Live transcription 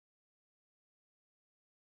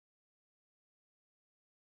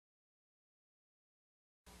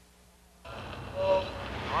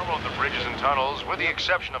tunnels, with the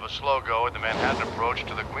exception of a slow-go at the Manhattan approach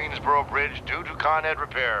to the Queensboro Bridge due to Con Ed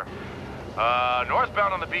repair.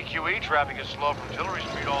 Northbound on the BQE, traffic is slow from Tillery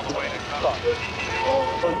Street all the way to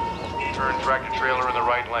turn tractor-trailer in the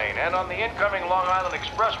right lane. And on the incoming Long Island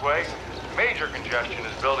Expressway, major congestion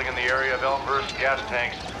is building in the area of Elmhurst gas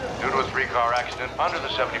tanks due to a 3-car accident under the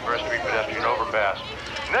 71st Street pedestrian overpass.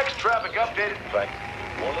 Next traffic update. Back.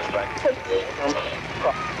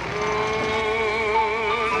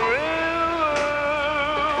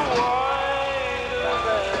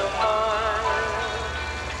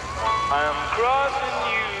 I'm crossing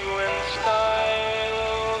you in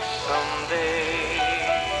style someday.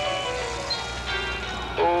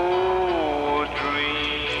 Oh,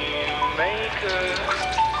 dream maker,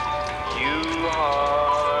 you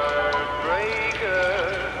heartbreaker,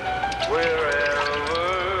 wherever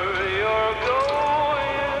you're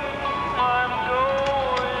going, I'm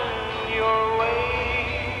going your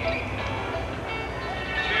way.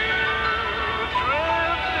 Two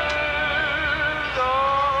drifters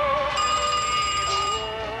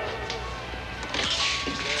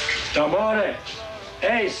Damore.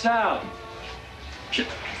 Hey, Sal.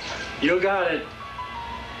 You got it.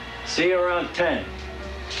 See you around 10.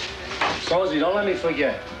 Rosie, don't let me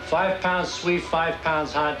forget. 5 pounds sweet, 5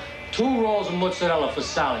 pounds hot. 2 rolls of mozzarella for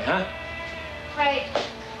Sally, huh? Right.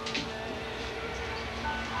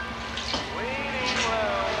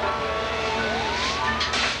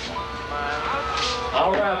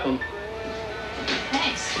 I'll wrap them.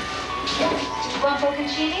 Thanks. You want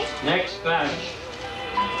bocconcini? Next batch.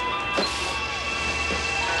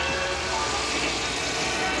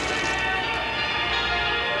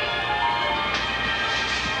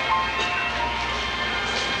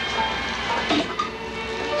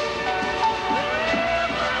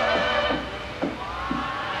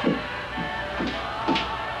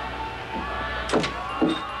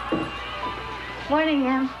 Morning,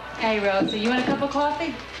 ma'am. Hey, Rosie, you want a cup of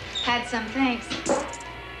coffee? Had some, thanks.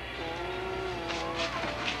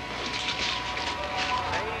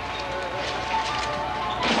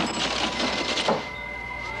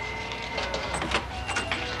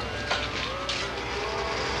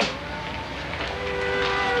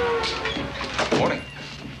 Morning.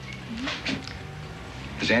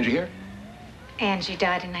 Is Angie here? Angie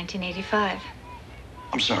died in 1985.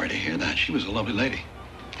 I'm sorry to hear that. She was a lovely lady.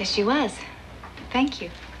 Yes, she was. Thank you.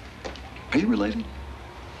 Are you related?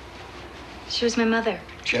 She was my mother.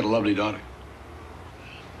 She had a lovely daughter.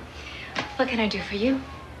 What can I do for you?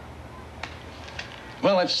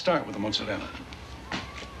 Well, let's start with the mozzarella.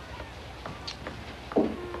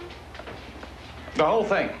 The whole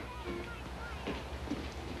thing.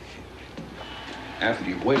 After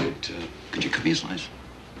you've waited, could you cut me a slice?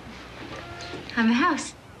 On the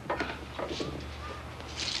house.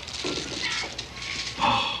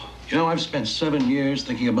 Oh, you know, I've spent 7 years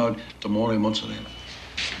thinking about D'Amore mozzarella.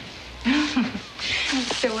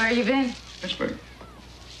 So where have you been? Pittsburgh.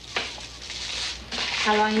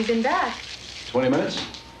 How long you been back? 20 minutes.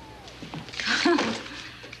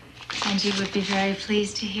 Angie would be very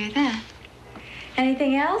pleased to hear that.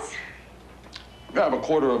 Anything else? I have a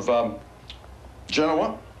quarter of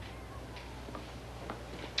Genoa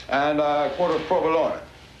and a quarter of provolone.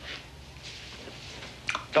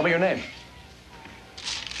 Tell me your name.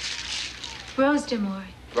 Rose D'Amore.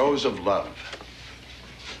 Rose of Love.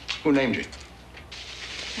 Who named you?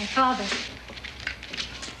 My father.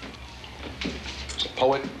 He's a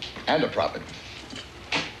poet and a prophet.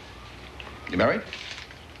 You married?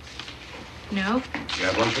 No. You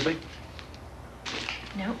have lunch with me?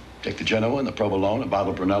 No. Take the Genoa and the provolone, a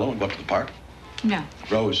bottle of Brunello, and go up to the park? No.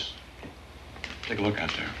 Rose, take a look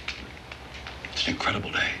out there. It's an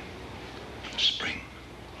incredible day. Spring,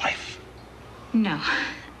 life. No.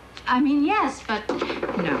 I mean, yes, but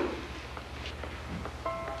no.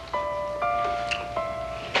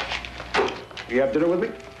 You have dinner with me?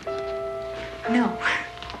 No.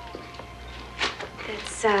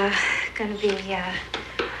 It's, gonna be,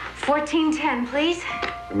 14:10, please.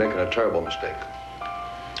 You're making a terrible mistake.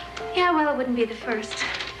 Yeah, well, it wouldn't be the first.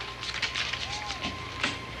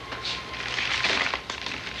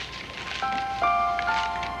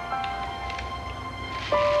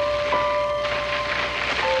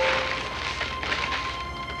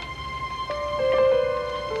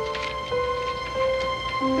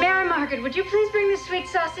 Mary Margaret, would you please bring the sweet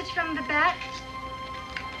sausage from the back?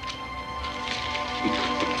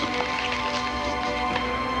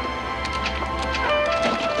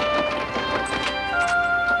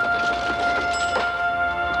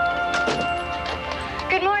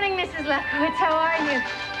 Good morning, Mrs. Lefkowitz. How are you?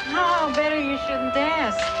 Oh, better you shouldn't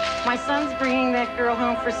ask. My son's bringing that girl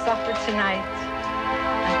home for supper tonight.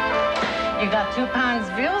 You got 2 pounds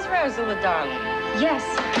veals, Rosella, darling? Yes.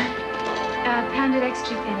 Pounded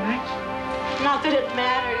extra thin, right? Not that it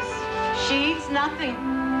matters. She eats nothing.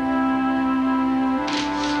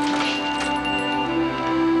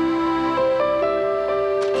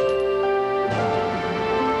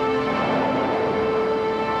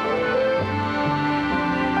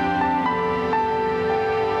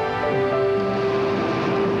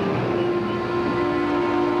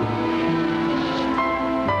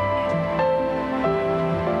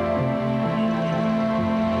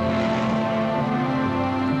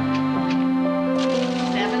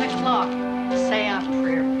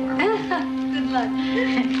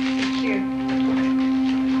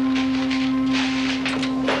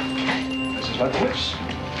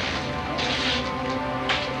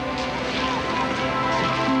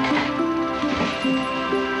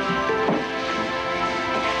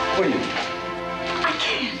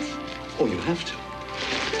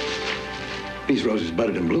 These roses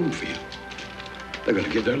budded and bloomed for you. They're going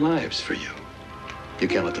to give their lives for you. You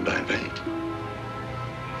can't let them die in vain.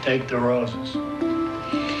 Take the roses.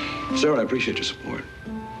 Sarah, I appreciate your support.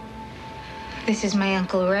 This is my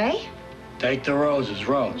Uncle Ray. Take the roses,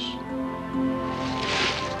 Rose.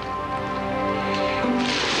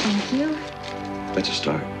 Thank you. That's a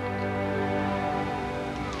start.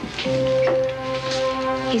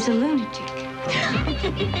 He's a lunatic.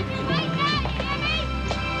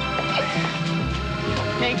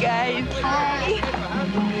 Hey, guys. Hi.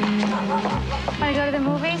 Want to go to the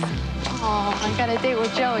movies? Oh, I got a date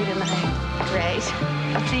with Joey tonight. Great.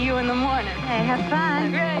 I'll see you in the morning. Hey, have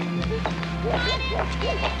fun. Great.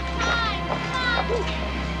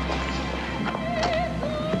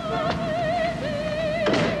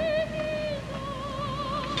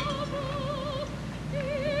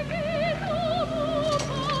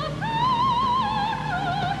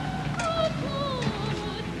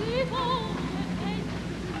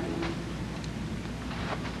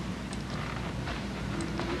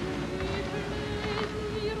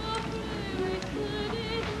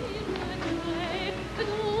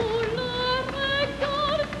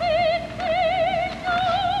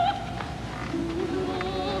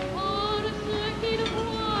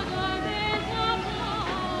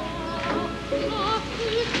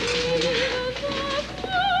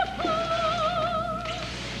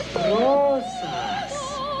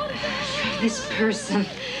 This person.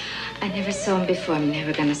 I never saw him before. I'm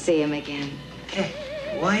never gonna see him again. Hey,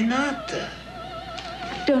 why not?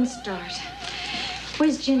 Don't start.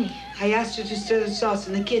 Where's Ginny? I asked her to stir the sauce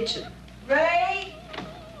in the kitchen. Ray!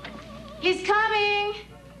 He's coming!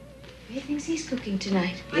 Ray thinks he's cooking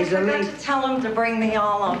tonight. I forgot to tell him to bring the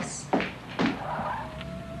olives.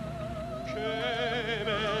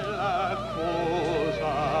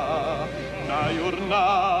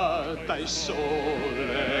 Dai sole,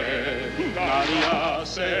 d'aria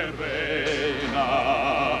serena,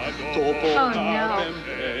 dopo una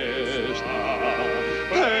tempesta,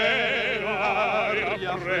 per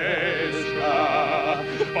aria fresca,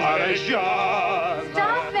 pareggiare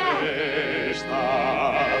Stop that! festa.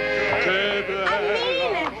 Che bella I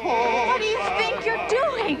mean it! What do you think you're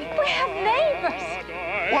doing? We have neighbors.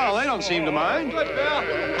 Well, they don't seem to mind. I mind.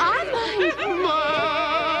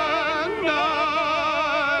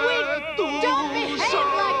 Don't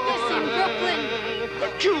behave like this in Brooklyn. I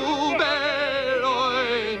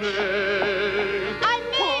mean it. I'm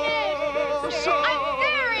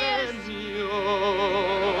serious.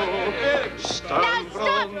 Now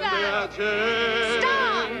stop that.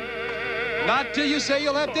 Stop. Not till you say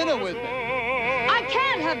you'll have dinner with me. I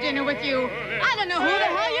can't have dinner with you. I don't know who the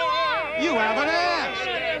hell you are. You haven't asked.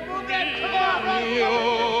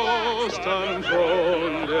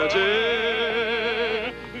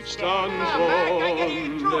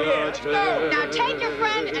 Now take your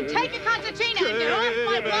friend and take your concertina and get off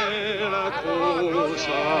my block.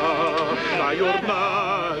 La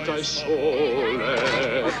giornata è sole,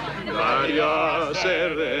 l'aria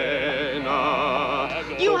serena.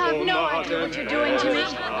 You have no idea what you're doing to me.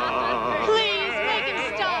 Please make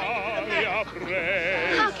him stop.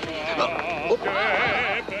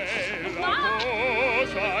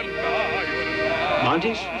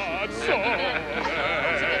 Monty's?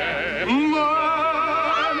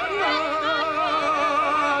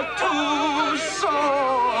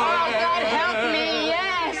 God help me,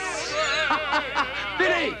 yes.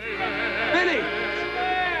 Benny! Benny!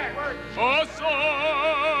 Oh,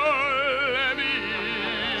 sole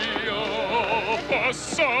mio, oh,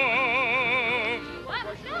 sole.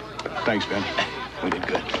 Thanks, Ben. We did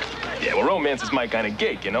good. Yeah, well, romance is my kind of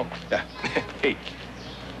gig, you know? Yeah. Hey.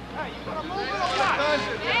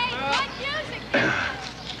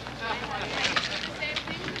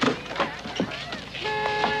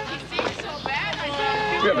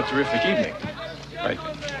 have a terrific evening. Right.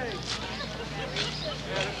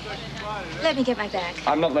 Let me get my bag.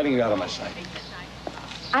 I'm not letting you out of my sight.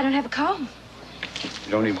 I don't have a comb.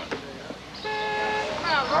 You don't need one.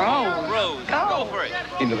 Oh, Rose, go for it.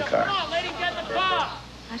 Into the car.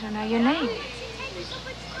 I don't know your name.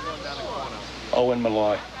 Owen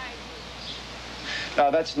Malloy. Now,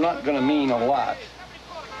 that's not going to mean a lot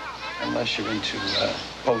unless you're into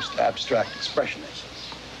post-abstract expressionism.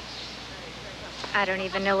 I don't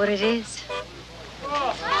even know what it is.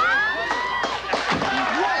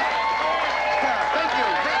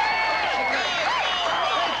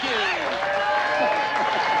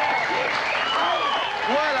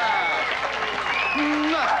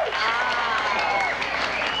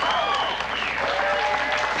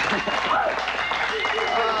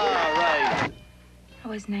 I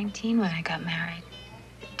was 19 when I got married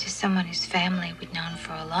to someone whose family we'd known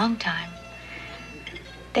for a long time.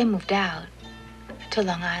 They moved out to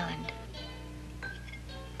Long Island.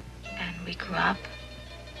 And we grew up.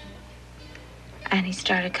 And he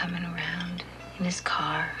started coming around in his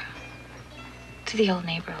car to the old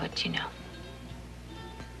neighborhood, you know.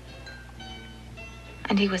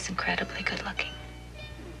 And he was incredibly good looking.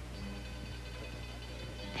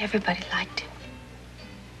 Everybody liked him.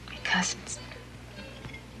 My cousins.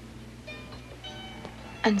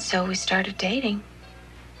 And so we started dating.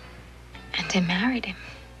 And I married him.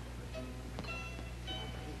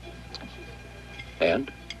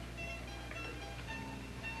 And?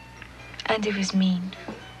 And he was mean.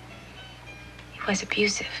 He was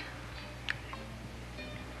abusive.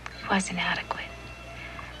 He was inadequate.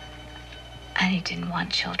 And he didn't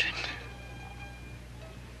want children.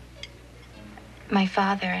 My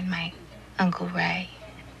father and my Uncle Ray,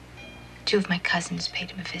 two of my cousins,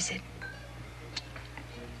 paid him a visit.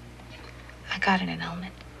 I got an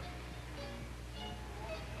annulment.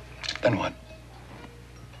 Then what?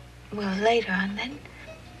 Well, later on, then,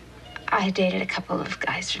 I dated a couple of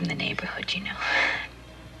guys from the neighborhood, you know.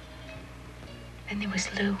 Then there was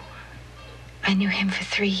Lou. I knew him for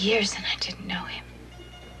 3 years, and I didn't know him.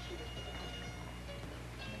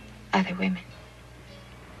 Other women.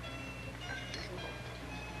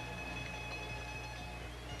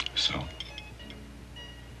 So?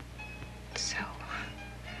 So,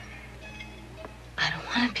 I don't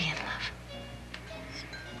want to be in love.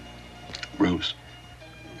 Rose.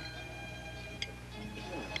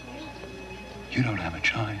 You don't have a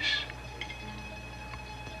choice.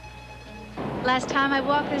 Last time I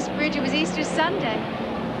walked this bridge, it was Easter Sunday.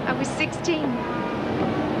 I was 16.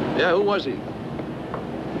 Yeah, who was he?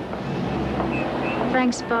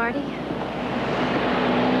 Frank Sparty.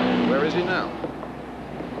 Where is he now?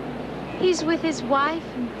 He's with his wife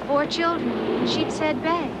and 4 children in Sheepshead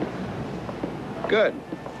Bay. Good.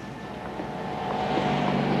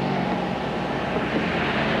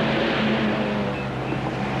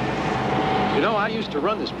 You know, I used to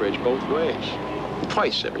run this bridge both ways.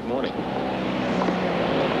 Twice every morning.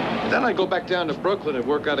 Then I'd go back down to Brooklyn and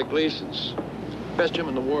work out at Gleason's. Best gym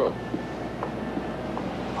in the world.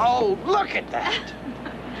 Oh, look at that!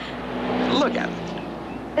 Look at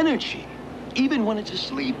it. Energy, even when it's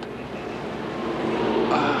asleep.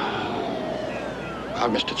 I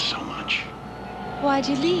missed it so much. Why'd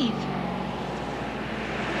you leave?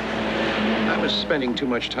 I was spending too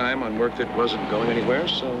much time on work that wasn't going anywhere,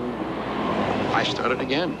 so I started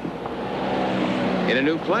again. In a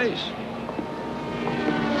new place.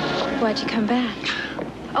 Why'd you come back?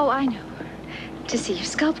 Oh, I know. To see your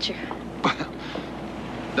sculpture.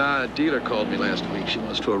 A dealer called me last week. She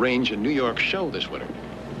wants to arrange a New York show this winter.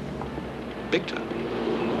 Big time.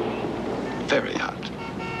 Very hot.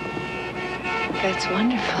 That's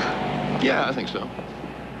wonderful. Yeah, I think so.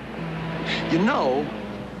 You know,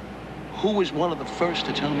 who was one of the first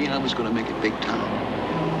to tell me I was going to make it big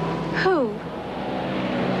time? Who?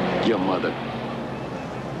 Your mother.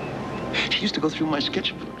 She used to go through my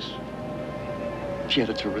sketchbooks. She had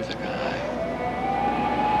a terrific eye.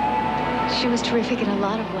 She was terrific in a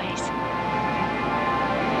lot of ways.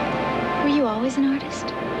 Were you always an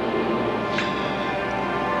artist?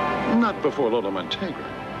 Not before Lola Montegra.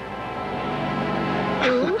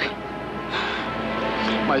 Who?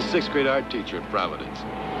 My 6th grade art teacher at Providence.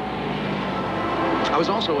 I was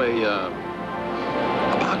also a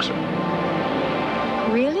boxer.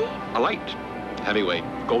 Really? A light heavyweight.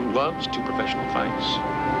 Golden gloves, 2 professional fights.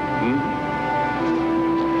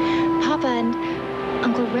 Papa and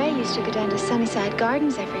Uncle Ray used to go down to Sunnyside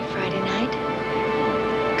Gardens every Friday night.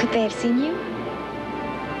 Could they have seen you?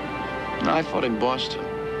 No, I fought in Boston.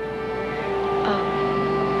 Oh.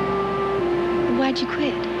 Why'd you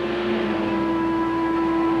quit?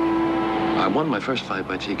 I won my first fight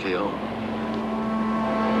by TKO.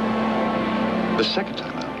 The second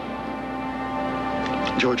time out,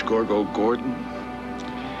 George Gorgo Gordon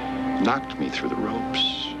knocked me through the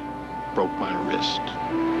ropes, broke my wrist.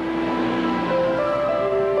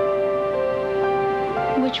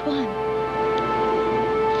 Which one?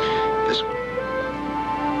 This one.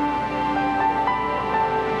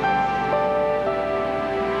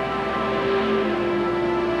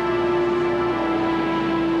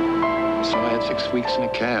 So I had 6 weeks in a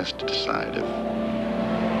cast to decide if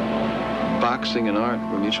boxing and art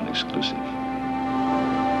were mutually exclusive.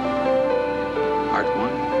 Art won.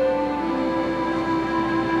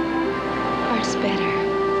 Art's better.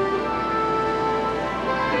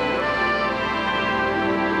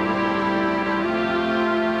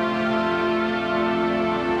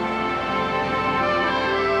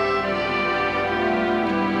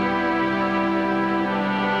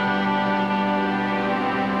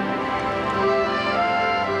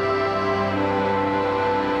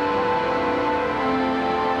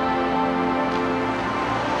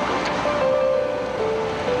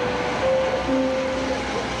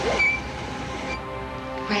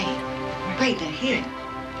 Ray, they're here.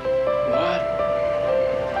 What?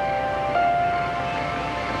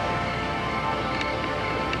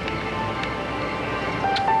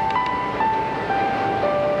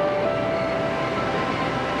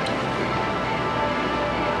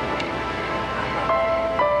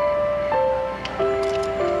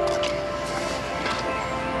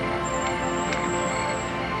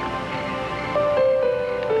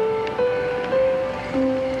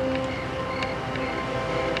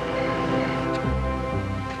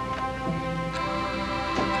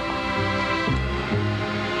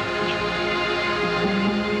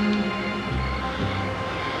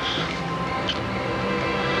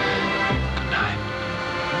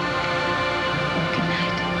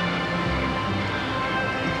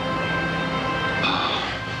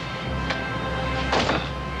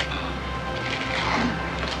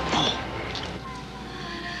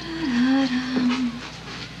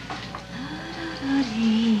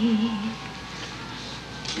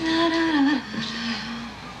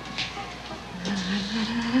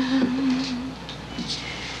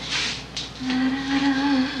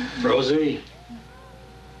 Rosie,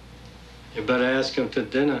 you better ask him to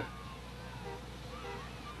dinner.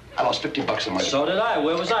 I lost $50 on my... So did I.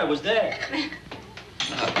 Where was I? Was there.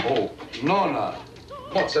 Oh, nonna.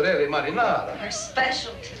 Mozzarella marinara. Her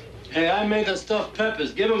specialty. Hey, I made the stuffed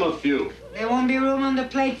peppers. Give him a few. There won't be room on the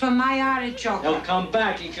plate for my artichoke. He'll come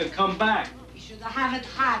back. He could come back. You should have it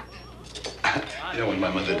hot. You know, when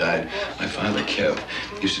my mother died, my father, Kev,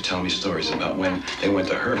 used to tell me stories about when they went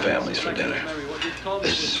to her families for dinner.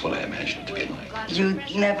 This is what I imagined it to be like. You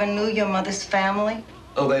never knew your mother's family?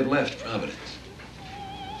 Oh, they've left Providence.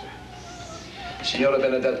 Signora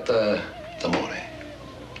Benedetta D'Amore.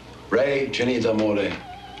 Ray, Ginny D'Amore,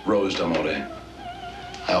 Rose D'Amore.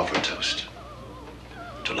 I offer a toast.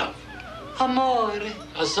 To love. Amore.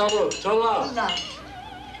 A salute. To love. Love.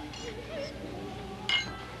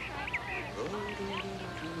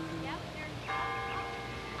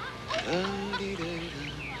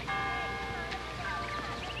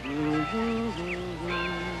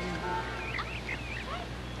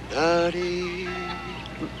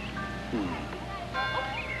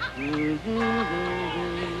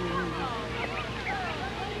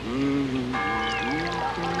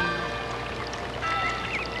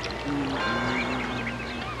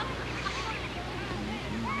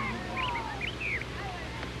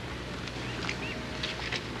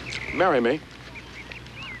 Marry me.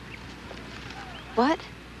 What?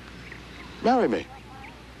 Marry me.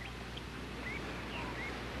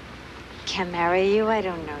 Can't marry you? I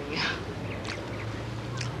don't know you.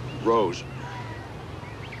 Rose.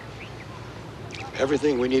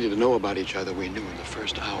 Everything we needed to know about each other, we knew in the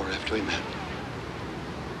first hour after we met.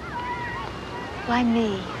 Why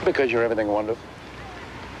me? Because you're everything wonderful.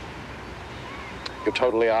 You're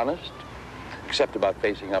totally honest, except about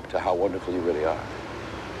facing up to how wonderful you really are.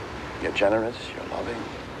 You're generous, you're loving,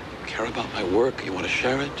 you care about my work, you want to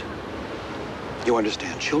share it. You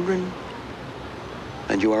understand children,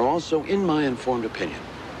 and you are also, in my informed opinion,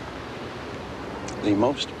 the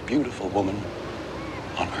most beautiful woman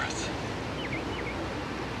on earth.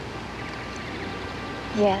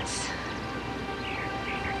 Yes.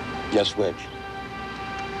 Yes, which?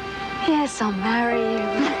 Yes, I'll marry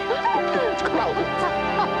you.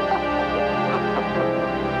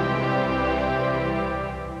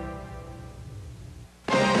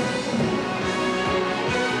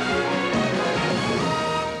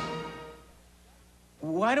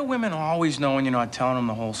 Why do women always know when you're not telling them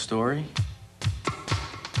the whole story?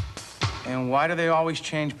 And why do they always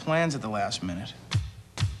change plans at the last minute?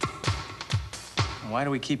 Why do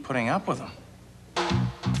we keep putting up with them?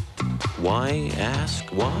 Why ask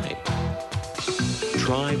why?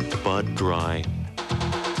 Try Bud Dry.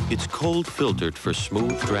 It's cold filtered for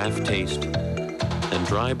smooth draft taste and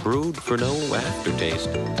dry brewed for no aftertaste.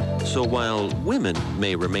 So while women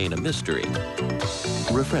may remain a mystery,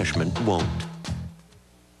 refreshment won't.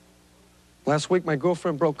 Last week, my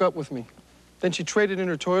girlfriend broke up with me. Then she traded in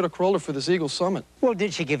her Toyota Corolla for this Eagle Summit. Well,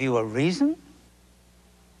 did she give you a reason?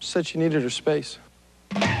 Said she needed her space.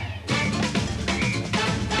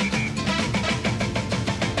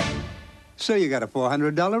 So you got a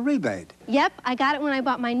 $400 rebate. Yep, I got it when I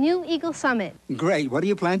bought my new Eagle Summit. Great. What do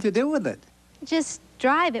you plan to do with it? Just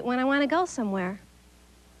drive it when I want to go somewhere.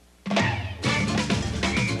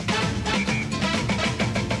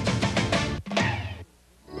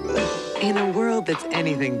 In a world that's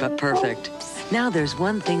anything but perfect, now there's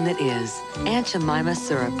one thing that is. Aunt Jemima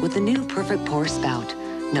syrup with the new Perfect Pour Spout.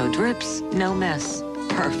 No drips, no mess.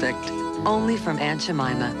 Perfect. Only from Aunt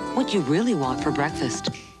Jemima. What you really want for breakfast.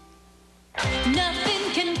 Nothing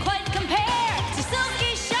can quite compare to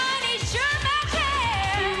silky, shiny, sure-back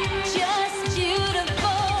hair. Just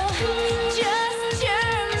beautiful, just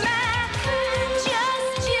your Mac.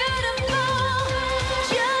 Just beautiful,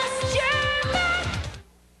 just your Mac.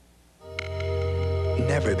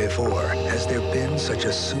 Never before has there been such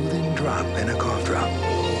a soothing drop in a cough drop.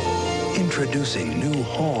 Introducing new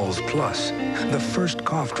Halls Plus, the first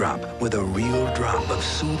cough drop with a real drop of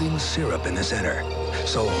soothing syrup in the center.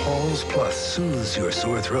 So Halls Plus soothes your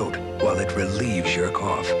sore throat while it relieves your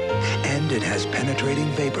cough. And it has penetrating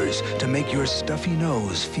vapors to make your stuffy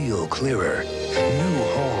nose feel clearer. New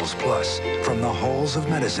Halls Plus from the halls of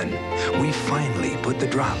medicine. We finally put the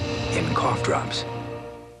drop in cough drops.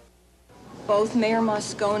 Both Mayor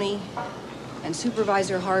Moscone and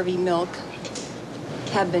Supervisor Harvey Milk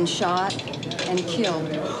have been shot and killed.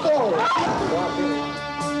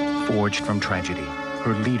 Forged from tragedy,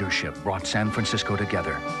 her leadership brought San Francisco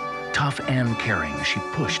together. Tough and caring, she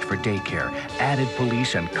pushed for daycare, added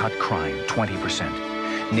police, and cut crime 20%.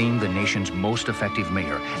 Named the nation's most effective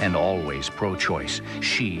mayor and always pro-choice,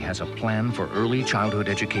 she has a plan for early childhood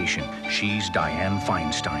education. She's Dianne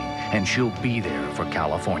Feinstein, and she'll be there for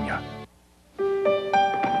California.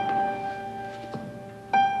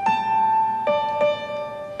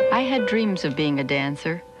 I had dreams of being a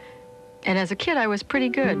dancer, and as a kid I was pretty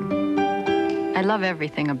good. I love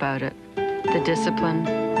everything about it. The discipline,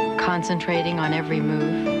 concentrating on every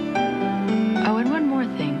move. Oh, and one more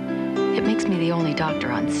thing. It makes me the only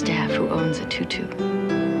doctor on staff who owns a tutu.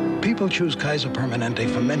 People choose Kaiser Permanente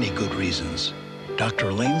for many good reasons. Dr.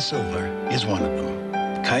 Elaine Silver is one of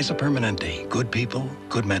them. Kaiser Permanente, good people,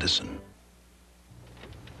 good medicine.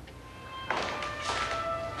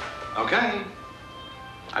 Okay.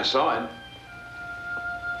 I saw it.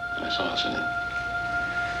 And I saw us in it.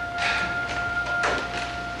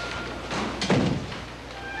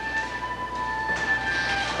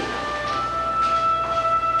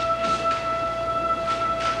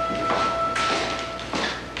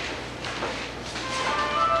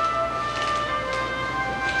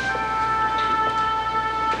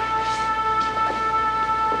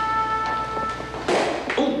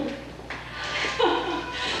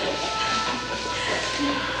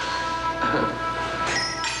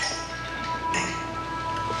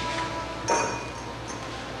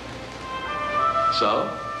 So?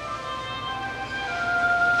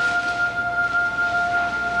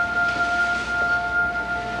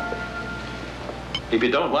 If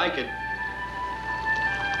you don't like it,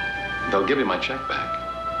 they'll give you my check back.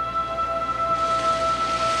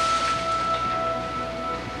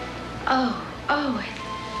 Oh.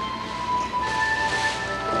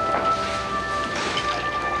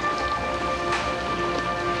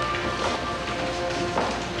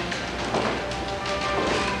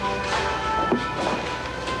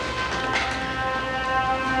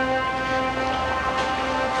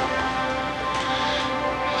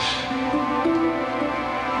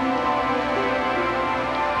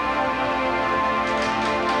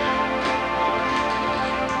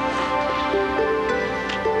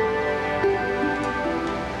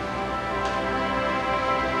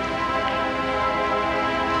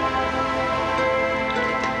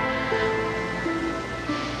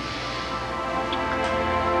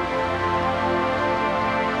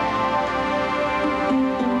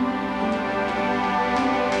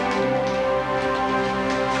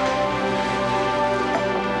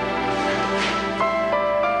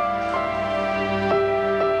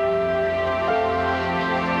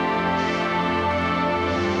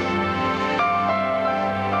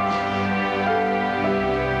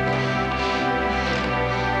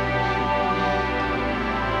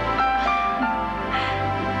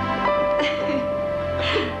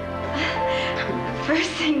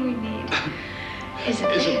 first thing we need is a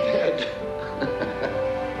bed.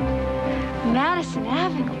 Madison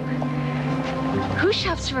Avenue. Who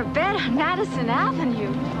shops for a bed on Madison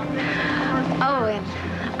Avenue? Oh, and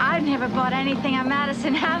I've never bought anything on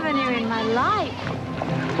Madison Avenue in my life.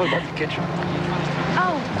 What about the kitchen?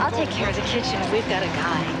 Oh, I'll take care of the kitchen. We've got a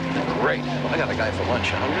guy. Great. Well, I got a guy for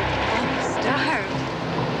lunch. Hungry? Starved.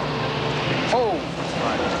 Oh!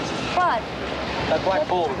 What? That black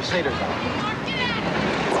bull with the satyrs on.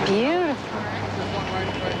 It's beautiful.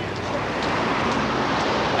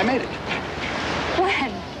 I made it.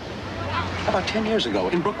 When? About 10 years ago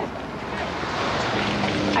in Brooklyn.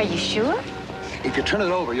 Are you sure? If you turn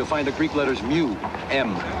it over, you'll find the Greek letters mu,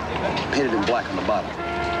 M, painted in black on the bottom.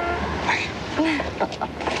 Where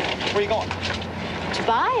are you going? To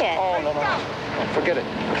buy it. Oh, no. Forget it.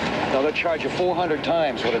 No, they'll charge you 400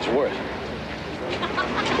 times what it's worth.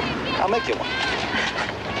 I'll make you one.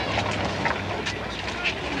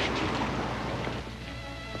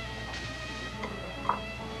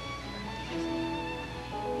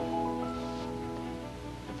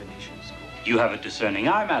 You have a discerning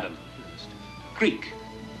eye, madam. Greek,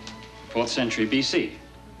 4th century BC.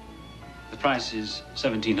 The price is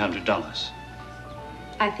 $1,700.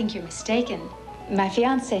 I think you're mistaken. My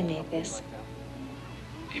fiancé made this.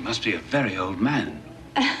 He must be a very old man.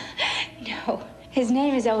 No, his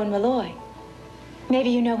name is Owen Malloy. Maybe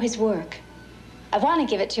you know his work. I want to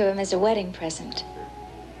give it to him as a wedding present.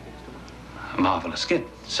 A marvelous gift,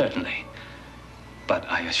 certainly. But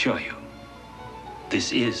I assure you,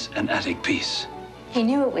 this is an attic piece. He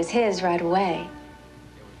knew it was his right away.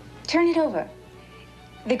 Turn it over.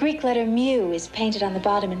 The Greek letter mu is painted on the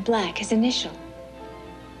bottom in black, his initial.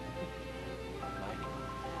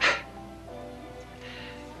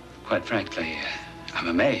 Quite frankly, I'm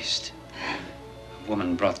amazed. A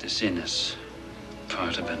woman brought this in as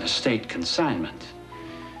part of an estate consignment.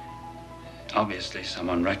 Obviously,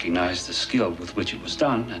 someone recognized the skill with which it was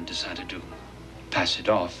done and decided to pass it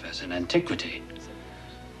off as an antiquity.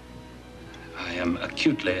 I am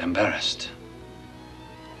acutely embarrassed.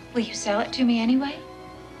 Will you sell it to me anyway?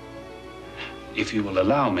 If you will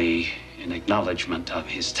allow me, in acknowledgement of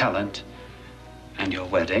his talent and your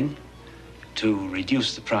wedding, to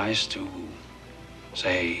reduce the price to,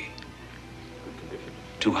 say,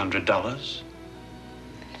 $200?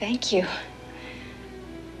 Thank you.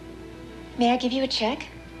 May I give you a check?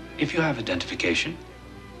 If you have identification.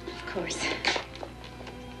 Of course.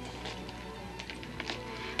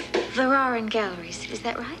 Veraren Galleries, is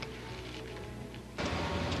that right?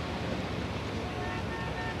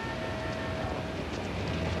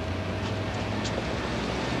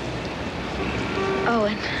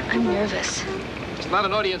 Owen, I'm nervous. It's not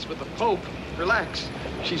an audience with the Pope. Relax.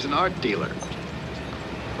 She's an art dealer.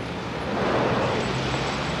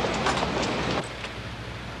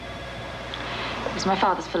 It was my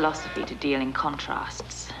father's philosophy to deal in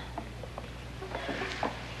contrasts.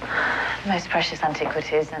 Most precious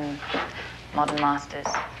antiquities and modern masters.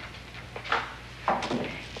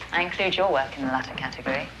 I include your work in the latter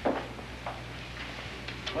category.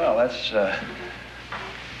 Well, it's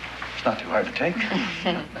not too hard to take.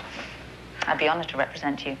 I'd be honored to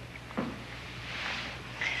represent you. I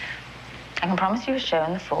can promise you a show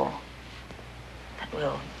in the fall that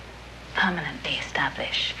will permanently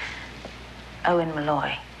establish Owen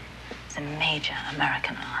Malloy as a major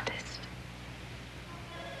American artist.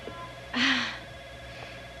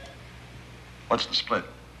 What's the split?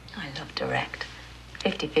 I love direct.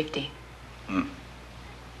 50-50. Hmm.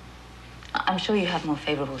 I'm sure you have more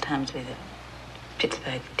favorable terms with a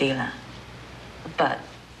Pittsburgh dealer. But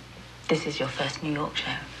this is your first New York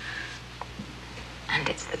show. And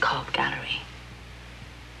it's the Cobb Gallery.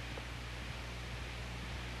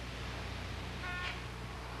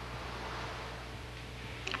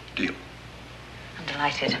 Deal. I'm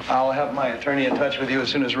delighted. I'll have my attorney in touch with you as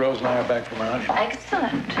soon as Rose and I are back from our honeymoon.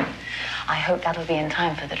 Excellent. I hope that'll be in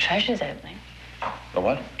time for the Treasures opening. The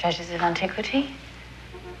what? Treasures of Antiquity?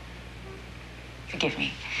 Forgive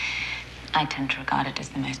me. I tend to regard it as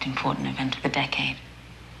the most important event of the decade.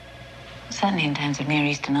 Certainly in terms of Near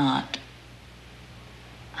Eastern art.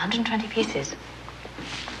 120 pieces.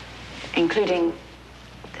 Including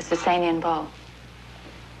the Sasanian bowl.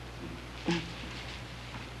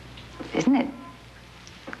 Isn't it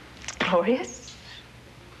glorious?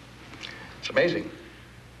 It's amazing.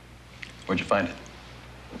 Where'd you find it?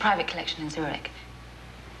 Private collection in Zurich.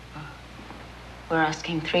 We're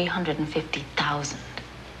asking 350,000.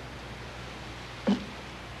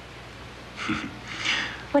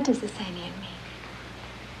 What does Sasanian mean?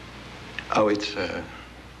 Oh, it's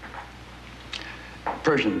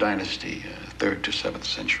Persian dynasty, 3rd to 7th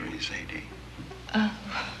centuries AD. Not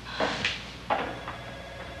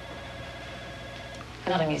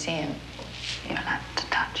a museum. You're allowed to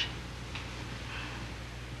touch.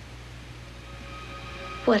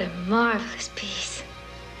 What a marvelous piece.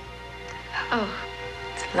 Oh,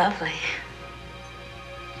 It's lovely.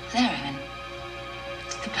 There, Evan.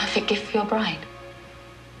 It's the perfect gift for your bride.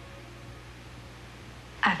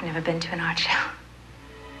 I've never been to an art show.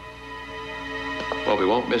 Well, we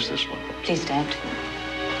won't miss this one. Please don't.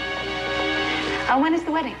 Oh, when is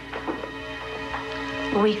the wedding?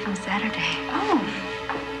 A week from Saturday. Oh.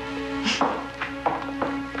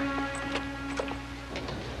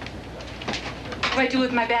 What do I do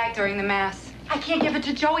with my bag during the mass? I can't give it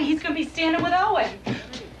to Joey. He's going to be standing with Owen.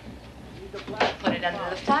 Put it under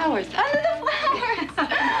the flowers. Under the flowers.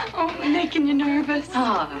 Oh, making you nervous.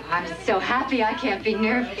 Oh, I'm so happy I can't be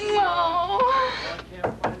nervous. No.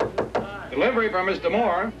 Delivery for Mr.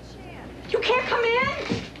 Moore. You can't come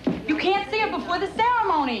in. You can't see her before the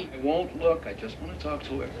ceremony. I won't look. I just want to talk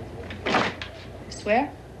to her.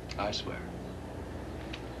 Swear? I swear.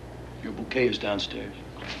 Your bouquet is downstairs.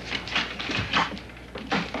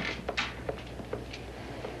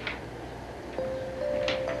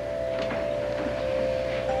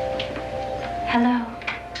 Hello.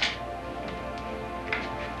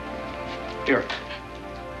 Here.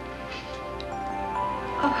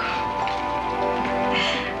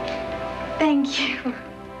 Thank you.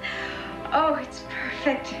 Oh, it's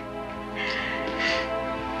perfect.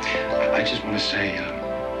 I just want to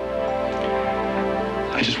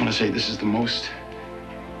say, this is the most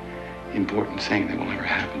important thing that will ever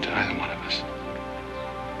happen to either one of us.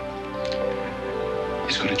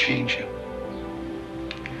 It's going to change you.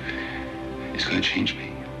 It's going to change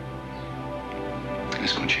me. And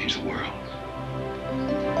it's going to change the world.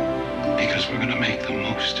 Because we're going to make the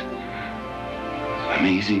most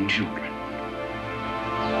amazing children.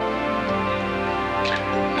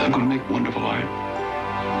 They're going to make wonderful art.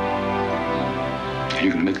 And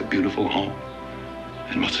you're going to make a beautiful home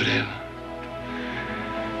and mozzarella.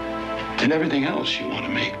 And everything else you want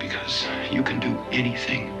to make, because you can do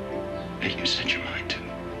anything that you set your mind to.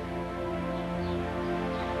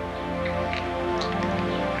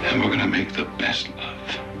 And we're going to make the best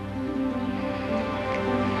love.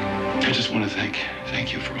 I just want to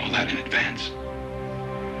thank you for all that in advance.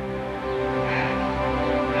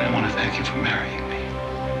 And I want to thank you for marrying me.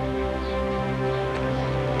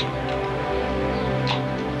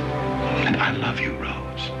 And I love you, Rose.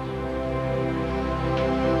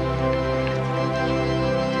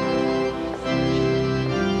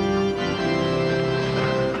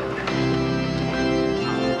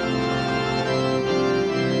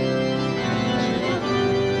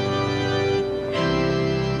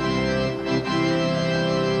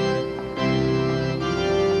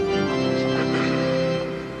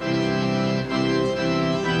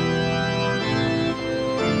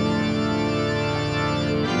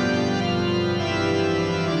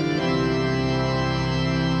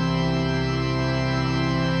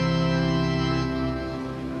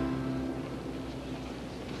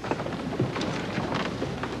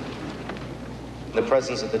 In the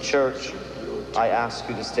presence of the church, I ask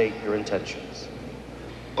you to state your intentions.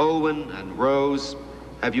 Owen and Rose,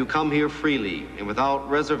 have you come here freely and without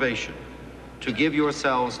reservation to give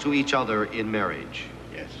yourselves to each other in marriage?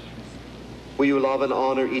 Yes. Will you love and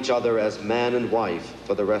honor each other as man and wife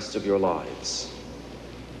for the rest of your lives?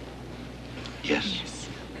 Yes.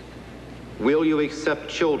 Will you accept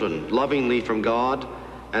children lovingly from God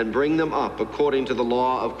and bring them up according to the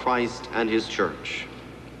law of Christ and his church?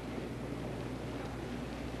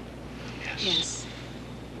 Yes.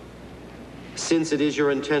 Since it is your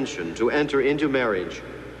intention to enter into marriage,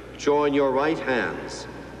 join your right hands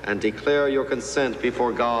and declare your consent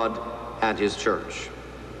before God and his church.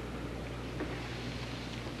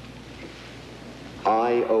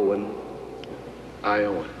 I, Owen. I,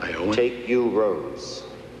 Owen. I, Owen. Take you, Rose.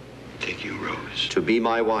 Take you, Rose. To be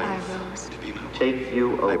my wife. I, Rose. To be my wife. Take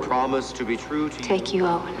you, Owen. I promise to be true to you. Take you,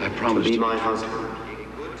 Owen. I promise to be my husband.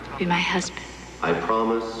 Be my husband. I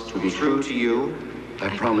promise to be true to you. I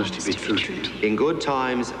promise to be true to you. In good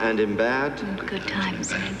times and in bad. In good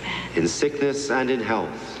times and in bad. In sickness and in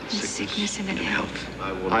health. In sickness and in health.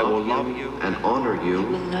 I will love you and honor you. I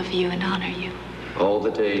will love you and honor you. All the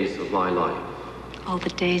days of my life. All the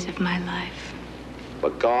days of my life.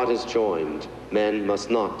 What God has joined, men must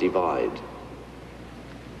not divide.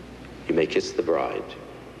 You may kiss the bride.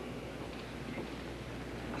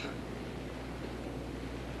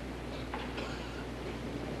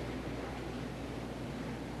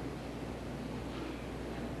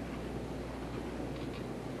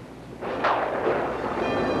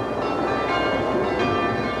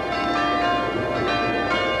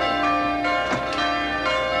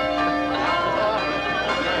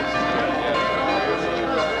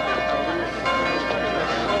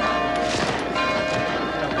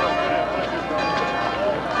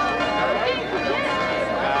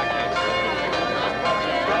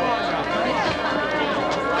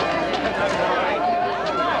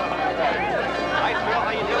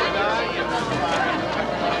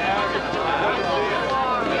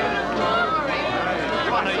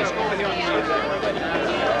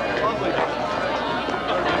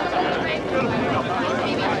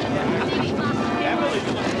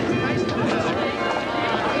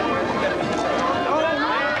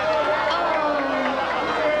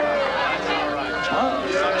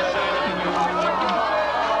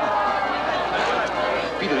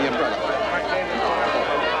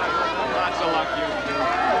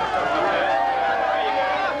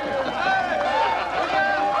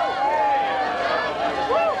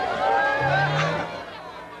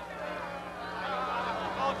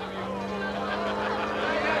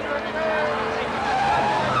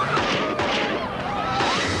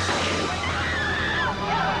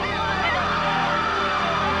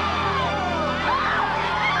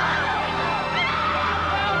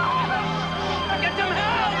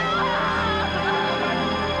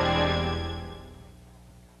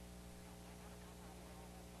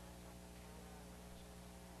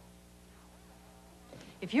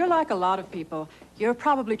 If you're like a lot of people, you're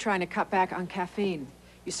probably trying to cut back on caffeine.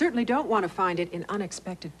 You certainly don't want to find it in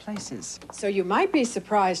unexpected places. So you might be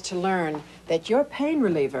surprised to learn that your pain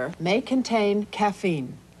reliever may contain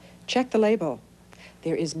caffeine. Check the label.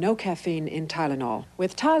 There is no caffeine in Tylenol.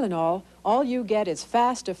 With Tylenol, all you get is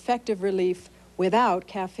fast, effective relief without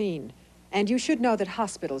caffeine. And you should know that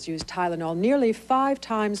hospitals use Tylenol nearly 5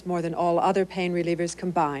 times more than all other pain relievers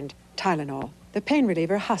combined. Tylenol, the pain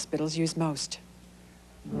reliever hospitals use most.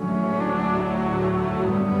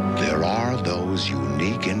 There are those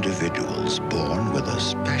unique individuals born with a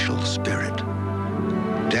special spirit.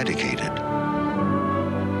 Dedicated.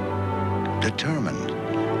 Determined.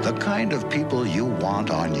 The kind of people you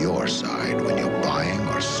want on your side when you're buying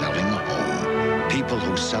or selling a home. People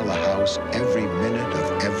who sell a house every minute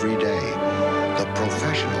of every day. The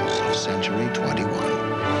professionals of Century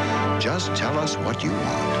 21. Just tell us what you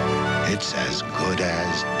want. It's as good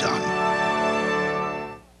as done.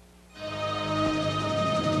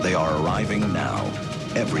 They are arriving now,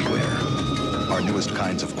 everywhere. Our newest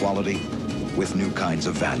kinds of quality with new kinds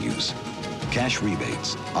of values. Cash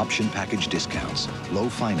rebates, option package discounts, low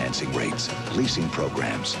financing rates, leasing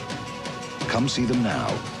programs. Come see them now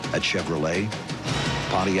at Chevrolet,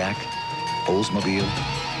 Pontiac, Oldsmobile,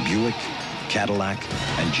 Buick, Cadillac,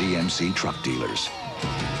 and GMC truck dealers.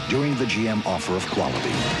 During the GM offer of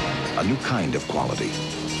quality, a new kind of quality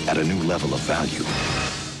at a new level of value.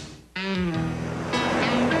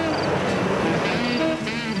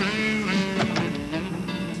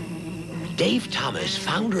 Dave Thomas,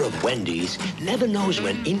 founder of Wendy's, never knows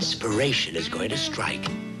when inspiration is going to strike.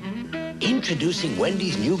 Introducing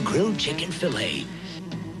Wendy's new grilled chicken filet.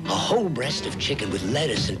 A whole breast of chicken with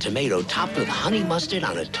lettuce and tomato topped with honey mustard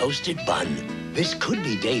on a toasted bun. This could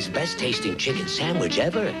be Dave's best tasting chicken sandwich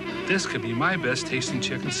ever. This could be my best tasting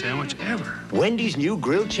chicken sandwich ever. Wendy's new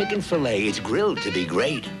grilled chicken filet. It's grilled to be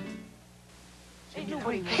great.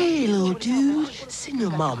 Hey, little dude, send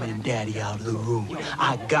your mama and daddy out of the room.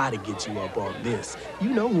 I gotta get you up on this. You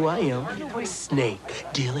know who I am. Snake,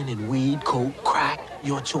 dealing in weed, coke, crack,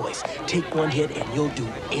 your choice. Take one hit and you'll do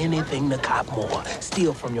anything to cop more.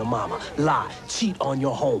 Steal from your mama, lie, cheat on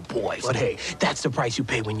your homeboys. But hey, that's the price you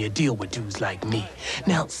pay when you deal with dudes like me.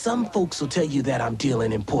 Now, some folks will tell you that I'm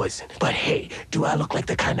dealing in poison. But hey, do I look like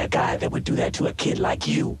the kind of guy that would do that to a kid like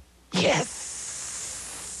you? Yes.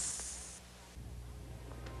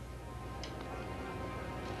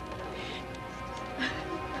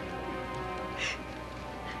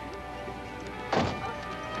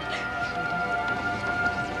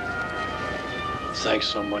 Thanks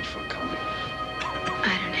so much for coming.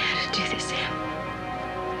 I don't know how to do this, Sam.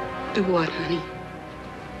 Do what, honey?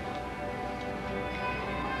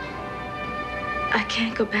 I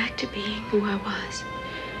can't go back to being who I was.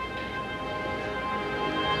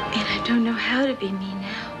 And I don't know how to be me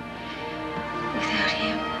now without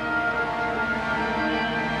him.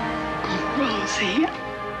 Oh, Rosie.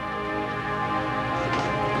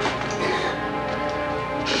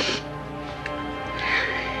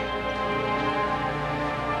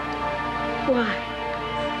 Why?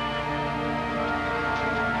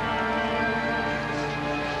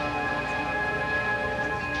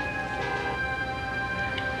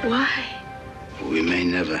 Why? We may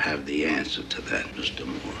never have the answer to that, Mr.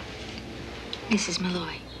 Moore. Mrs.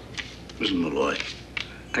 Malloy. Mrs. Malloy,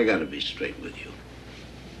 I gotta be straight with you.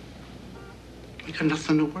 We got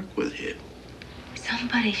nothing to work with here.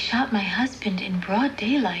 Somebody shot my husband in broad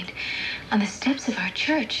daylight on the steps of our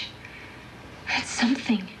church. That's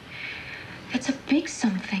something. That's a big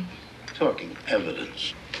something. Talking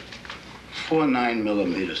evidence. 4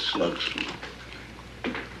 9mm slugs from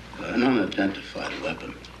an unidentified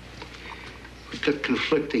weapon. We got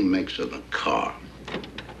conflicting makes of a car,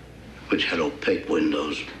 which had opaque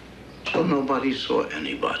windows, so nobody saw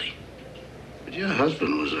anybody. But your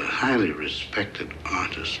husband was a highly respected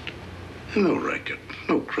artist. And no record,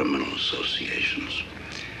 no criminal associations.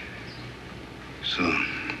 So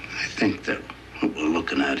I think that what we're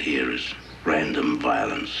looking at here is random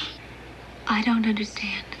violence. I don't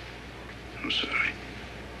understand. I'm sorry.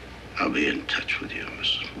 I'll be in touch with you,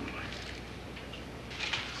 Mrs. Moore.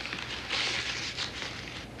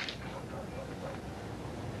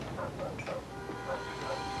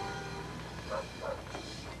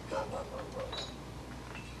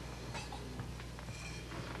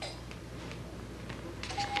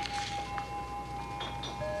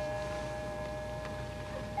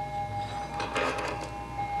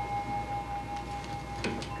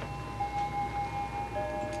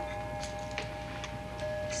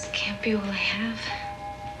 Be all I have.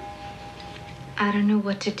 I don't know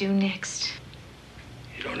what to do next.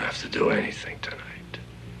 You don't have to do anything tonight.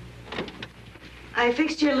 I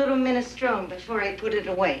fixed your little minestrone before I put it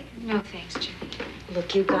away. No thanks, Jimmy.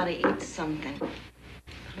 Look, you gotta eat something.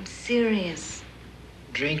 I'm serious.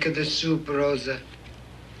 Drink of the soup, Rosa.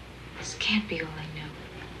 This can't be all I know.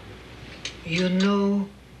 You know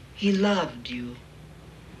he loved you.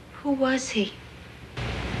 Who was he?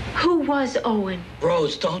 Who was Owen?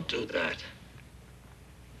 Rose, don't do that.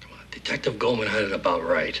 Come on, Detective Goldman had it about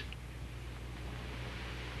right.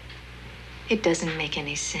 It doesn't make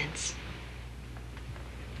any sense.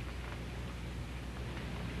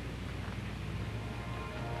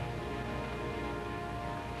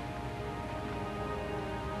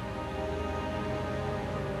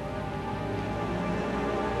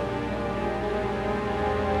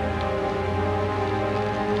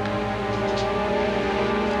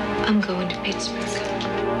 I'm going to Pittsburgh.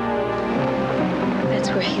 That's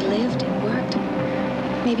where he lived and worked.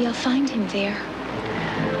 Maybe I'll find him there.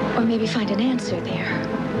 Or maybe find an answer there.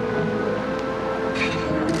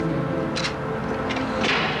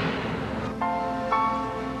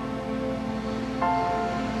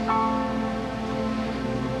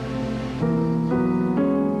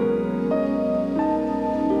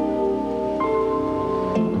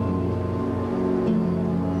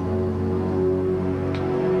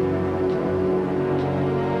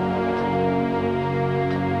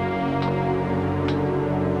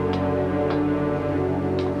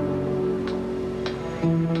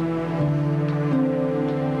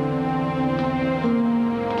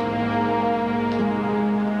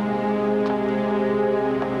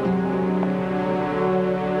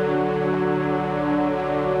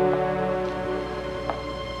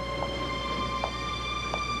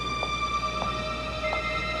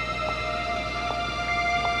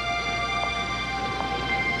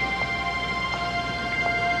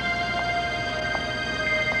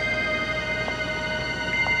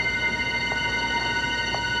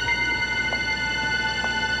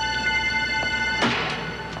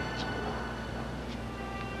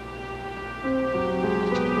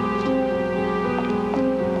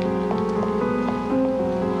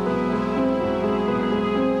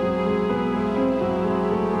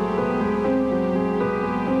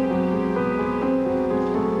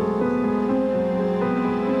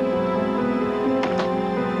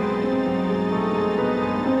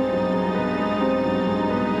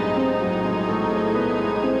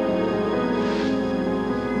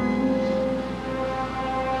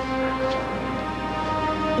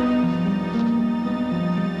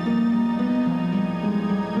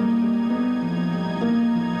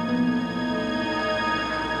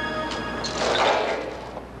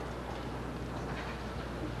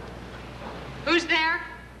 Who's there?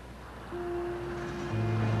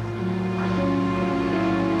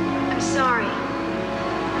 I'm sorry.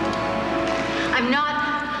 I'm not.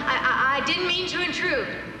 I didn't mean to intrude.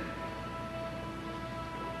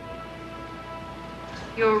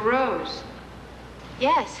 You're Rose.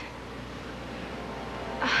 Yes.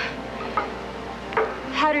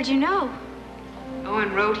 How did you know?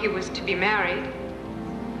 Owen wrote he was to be married.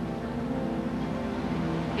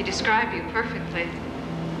 He described you perfectly.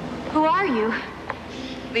 Who are you?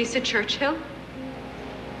 Lisa Churchill.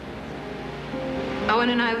 Owen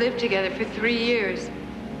and I lived together for 3 years.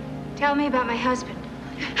 Tell me about my husband.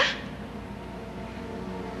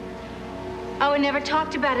 Owen never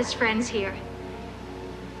talked about his friends here.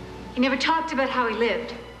 He never talked about how he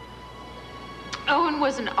lived. Owen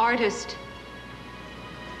was an artist.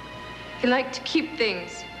 He liked to keep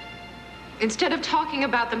things. Instead of talking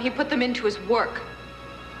about them, he put them into his work.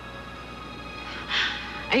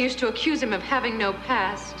 I used to accuse him of having no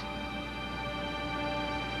past.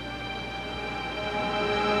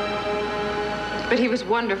 But he was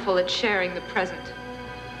wonderful at sharing the present.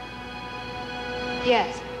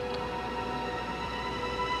 Yes.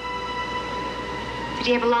 Did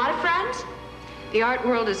he have a lot of friends? The art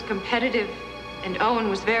world is competitive, and Owen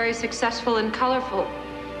was very successful and colorful.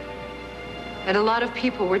 And a lot of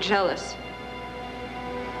people were jealous.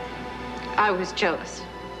 I was jealous.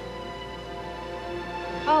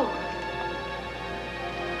 Oh.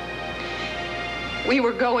 We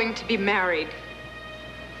were going to be married.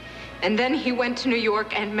 And then he went to New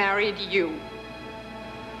York and married you.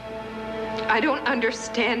 I don't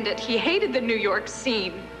understand it. He hated the New York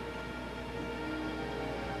scene.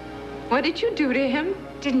 What did you do to him?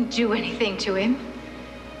 Didn't do anything to him.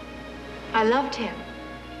 I loved him.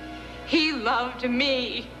 He loved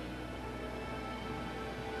me.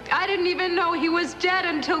 I didn't even know he was dead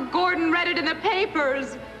until Gordon read it in the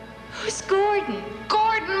papers. Who's Gordon?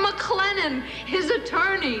 Gordon McLennan, his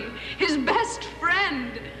attorney, his best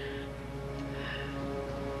friend.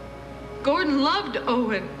 Gordon loved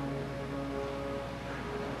Owen.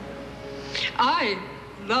 I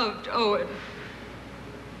loved Owen.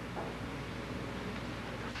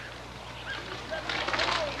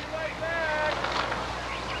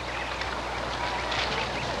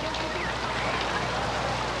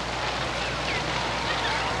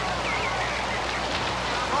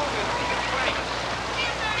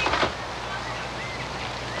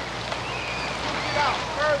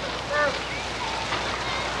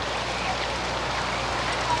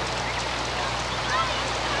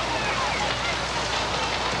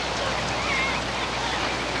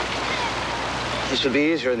 This would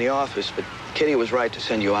be easier in the office, but Kitty was right to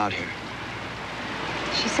send you out here.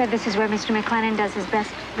 She said this is where Mr. McLennan does his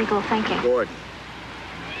best legal thinking. Gordon.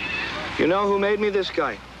 You know who made me this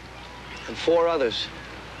guy? And 4 others.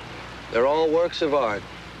 They're all works of art,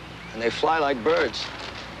 and they fly like birds.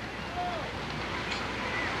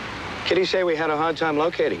 Kitty say we had a hard time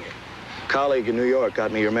locating you. A colleague in New York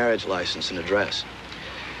got me your marriage license and address.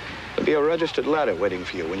 There'll be a registered letter waiting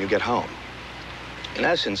for you when you get home. In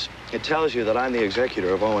essence, it tells you that I'm the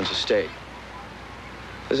executor of Owen's estate.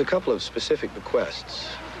 There's a couple of specific bequests,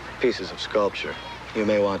 pieces of sculpture you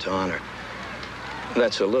may want to honor.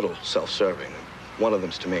 That's a little self-serving. One of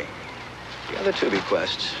them's to me. The other 2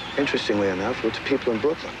 bequests, interestingly enough, were to people in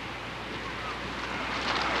Brooklyn.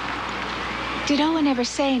 Did Owen ever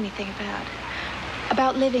say anything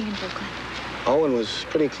about living in Brooklyn? Owen was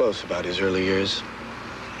pretty close about his early years.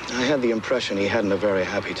 I had the impression he hadn't a very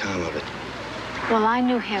happy time of it. Well, I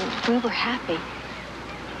knew him. We were happy.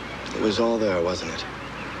 It was all there, wasn't it?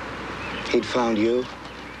 He'd found you,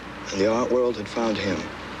 and the art world had found him.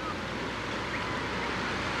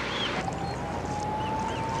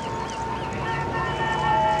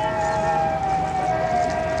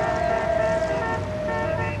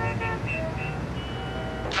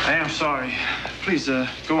 I am sorry. Please,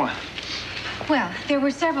 go on. Well, there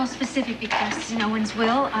were several specific bequests in Owen's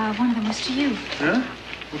will. One of them was to you. Huh?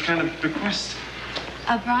 What kind of bequest?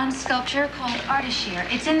 A bronze sculpture called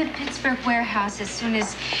Artishir. It's in the Pittsburgh warehouse. As soon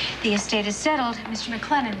as the estate is settled, Mr.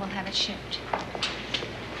 McLennan will have it shipped.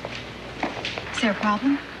 Is there a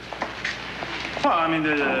problem? Well, I mean,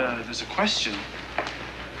 there's a question.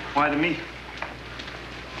 Why to me?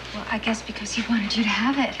 Well, I guess because he wanted you to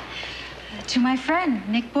have it. To my friend,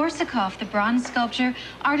 Nick Borsikoff, the bronze sculpture,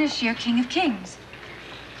 Artishir, King of Kings.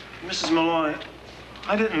 Mrs. Malloy,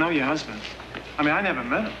 I didn't know your husband. I mean, I never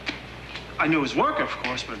met him. I knew his work, of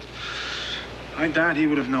course, but I doubt he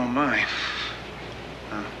would have known mine.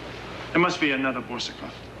 There must be another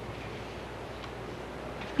Borsikoff.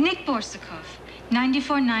 Nick Borsikoff,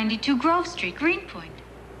 9492 Grove Street, Greenpoint.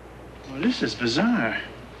 Well, this is bizarre.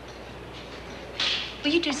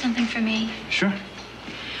 Will you do something for me? Sure.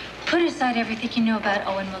 Put aside everything you know about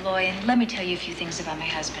Owen Malloy and let me tell you a few things about my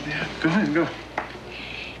husband. Yeah, go ahead, go.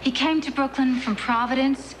 He came to Brooklyn from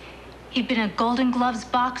Providence. He'd been a Golden Gloves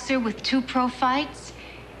boxer with 2 pro fights.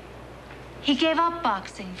 He gave up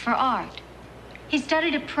boxing for art. He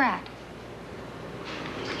studied at Pratt.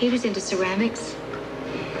 He was into ceramics.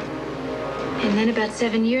 And then about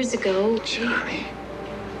 7 years ago... Johnny.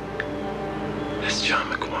 That's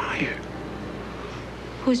John McGuire.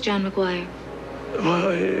 Who's John McGuire? Well,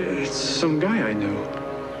 it's some guy I knew.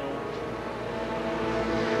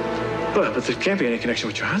 But there can't be any connection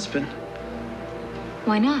with your husband.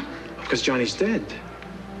 Why not? Because Johnny's dead.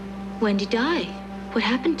 When did he die? What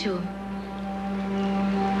happened to him?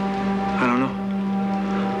 I don't know.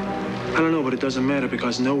 I don't know, but it doesn't matter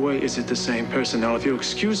because no way is it the same person. Now, if you'll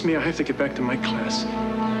excuse me, I have to get back to my class.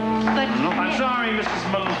 But... I'm sorry,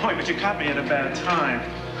 Mrs. Malloy, but you caught me at a bad time.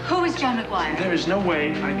 Who is John McGuire? There is no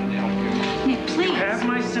way I can help you. Nick, please. You have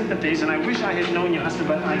my sympathies, and I wish I had known your husband,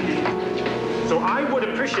 but I didn't. So I would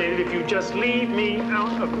appreciate it if you just leave me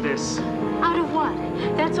out of this. Out of what?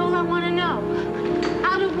 That's all I want to know.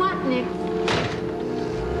 Out of what, Nick?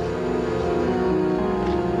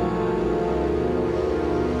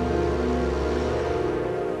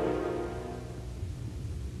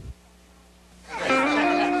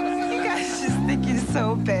 You guys just think you're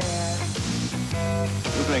so bad.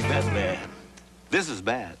 You think that's bad? This is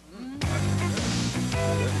bad.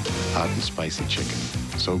 Hot and spicy chicken.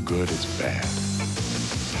 So good, it's bad.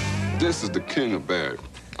 This is the king of bad.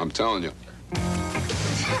 I'm telling you.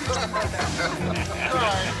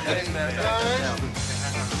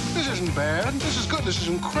 This isn't bad. This is good. This is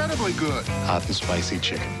incredibly good. Hot and spicy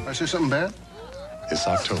chicken. I say something bad? This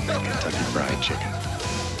October, Kentucky Fried Chicken.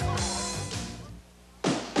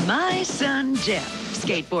 My son, Jeff.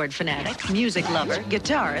 Skateboard fanatic, music lover,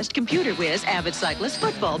 guitarist, computer whiz, avid cyclist,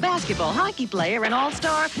 football, basketball, hockey player, and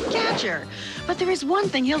all-star catcher. But there is one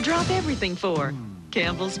thing he'll drop everything for.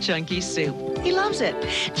 Campbell's Chunky Soup. He loves it.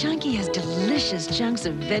 Chunky has delicious chunks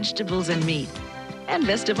of vegetables and meat. And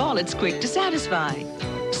best of all, it's quick to satisfy.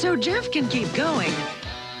 So Jeff can keep going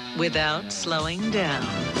without slowing down.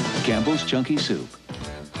 Campbell's Chunky Soup.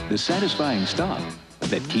 The satisfying stop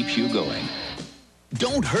that keeps you going.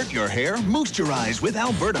 Don't hurt your hair. Moisturize with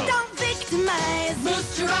Alberto. Don't victimize.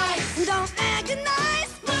 Moisturize. Don't agonize.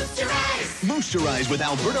 Moisturize. Moisturize with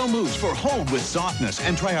Alberto Mousse for hold with softness.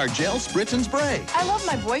 And try our gel, spritz, and spray. I love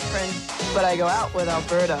my boyfriend, but I go out with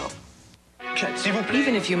Alberto.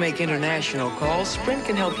 Even if you make international calls, Sprint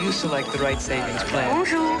can help you select the right savings plan.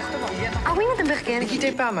 Bonjour. Are we in the begin? Ne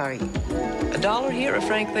quittez pas, Marie. $1 here, a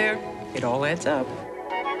franc there. It all adds up.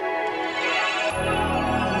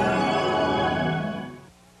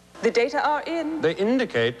 The data are in. They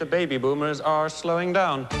indicate the baby boomers are slowing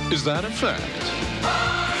down. Is that a fact?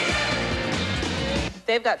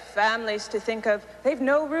 They've got families to think of. They've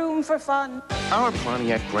no room for fun. Our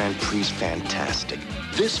Pontiac Grand Prix is fantastic.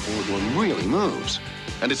 This four-door really moves,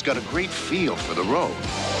 and it's got a great feel for the road.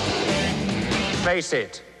 Face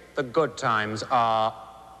it, the good times are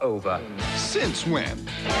over. Since when?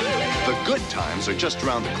 The good times are just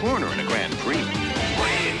around the corner in a Grand Prix.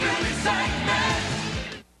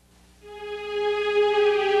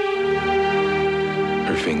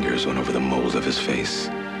 Her fingers went over the mold of his face.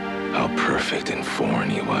 How perfect and foreign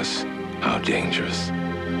he was. How dangerous.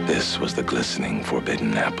 This was the glistening,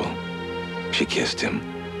 forbidden apple. She kissed him,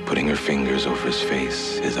 putting her fingers over his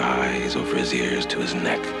face, his eyes, over his ears, to his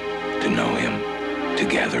neck, to know him, to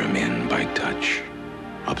gather him in by touch.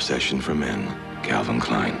 Obsession for Men, Calvin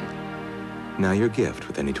Klein. Now your gift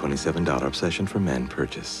with any $27 Obsession for Men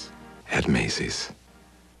purchase at Macy's.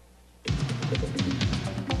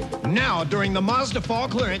 Now, during the Mazda Fall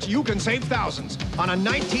Clearance, you can save thousands on a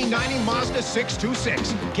 1990 Mazda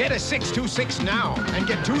 626. Get a 626 now and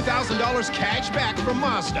get $2,000 cash back from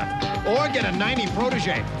Mazda. Or get a 90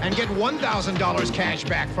 Protege and get $1,000 cash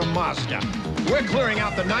back from Mazda. We're clearing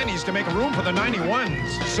out the 90s to make room for the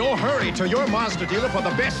 91s. So hurry to your Mazda dealer for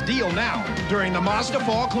the best deal now during the Mazda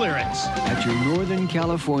Fall Clearance. At your Northern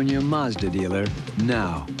California Mazda dealer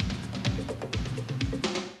now.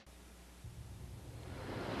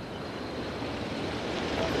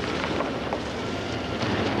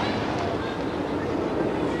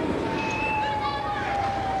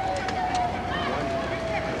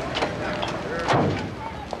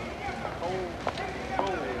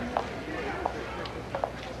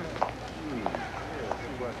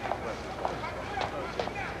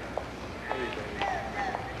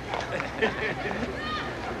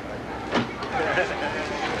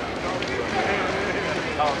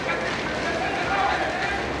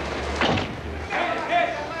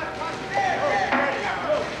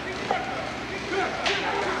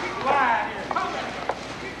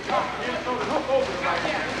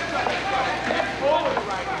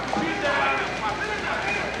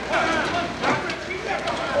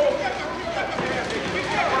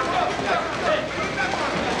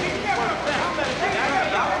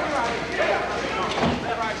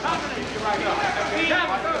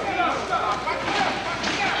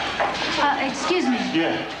 Excuse me.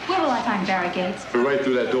 Yeah. Where will I find Barry Gates? Right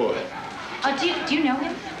through that door. Do you know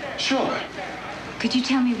him? Sure. Could you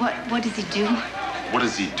tell me what does he do? What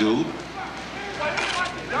does he do?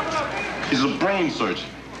 He's a brain surgeon.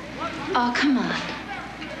 Oh, come on.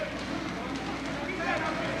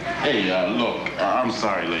 Hey, look, I'm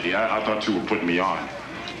sorry, lady. I thought you were putting me on.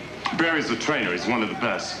 Barry's a trainer. He's one of the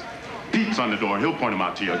best. Pete's on the door. He'll point him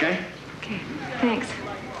out to you, okay? Okay, thanks.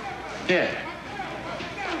 Yeah.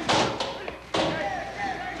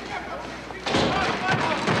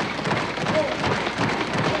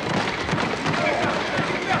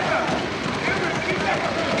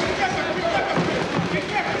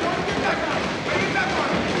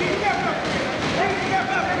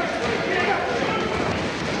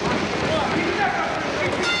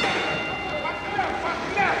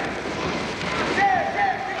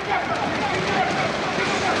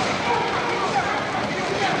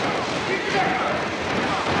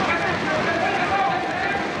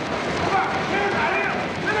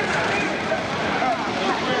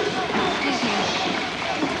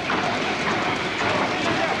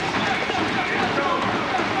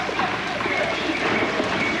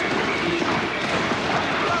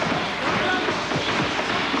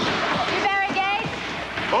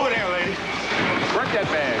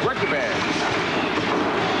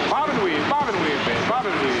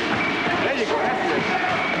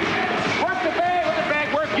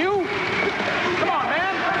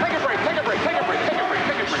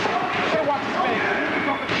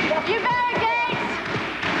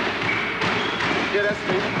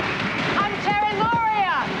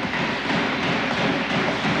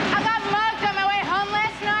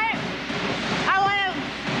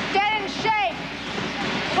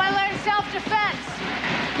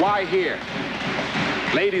 Why here?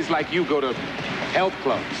 Ladies like you go to health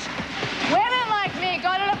clubs. Women like me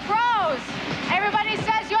go to the pros. Everybody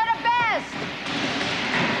says you're the best.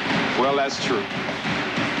 Well, that's true.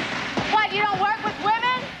 What, you don't work with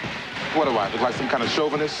women? What do I look like, some kind of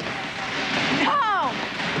chauvinist? No!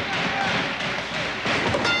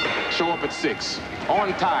 Show up at 6,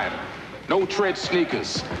 on time, no tread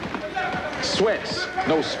sneakers, sweats,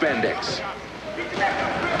 no spandex.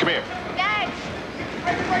 Come here. Thanks.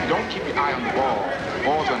 Don't keep your eye on the ball.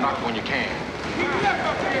 Balls are not when you can.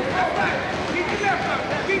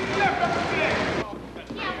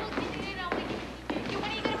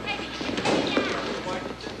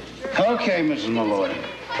 Okay, Mrs. Malloy.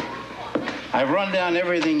 I've run down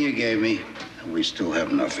everything you gave me, and we still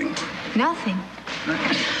have nothing. Nothing.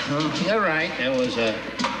 You're right. There was a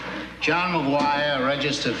John McGuire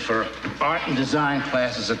registered for art and design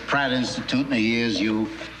classes at Pratt Institute in the years you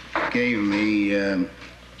gave me.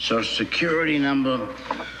 Social Security number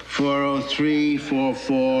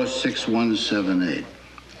 403446178.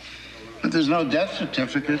 But there's no death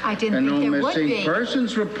certificate. I didn't and think no there would missing be.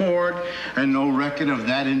 persons report, and no record of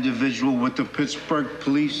that individual with the Pittsburgh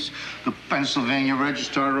Police, the Pennsylvania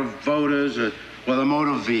Register of Voters, or the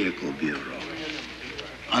Motor Vehicle Bureau.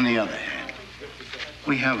 On the other hand,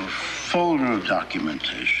 we have a folder of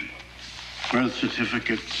documentation: birth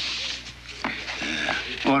certificate,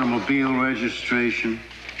 automobile registration,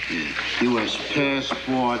 U.S.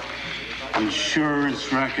 passport,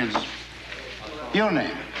 insurance records, you name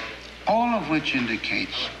it. All of which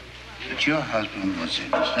indicates that your husband was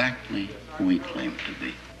exactly who he claimed to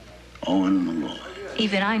be, Owen Malloy.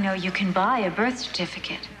 Even I know you can buy a birth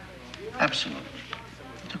certificate. Absolutely.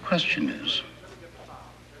 The question is,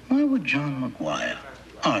 why would John McGuire,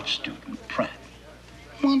 art student, Pratt,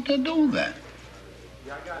 want to do that?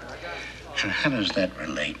 And how does that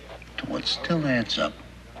relate to what still adds up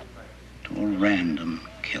to a random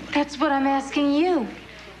killing? That's what I'm asking you.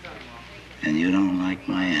 And you don't like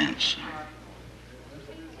my answer.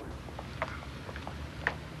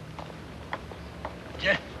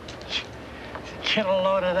 Get a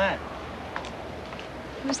load of that.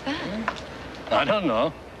 Who's that? I don't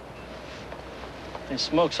know. He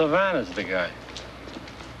smokes Havanas, the guy.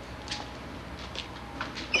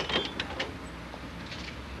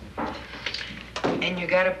 And you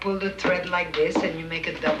gotta pull the thread like this, and you make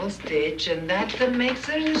a double stitch, and that makes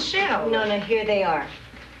it a shell. No, here they are.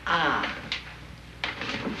 Ah.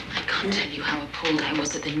 I can't tell you how appalled I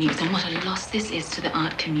was at the news and what a loss this is to the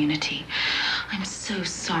art community. I'm so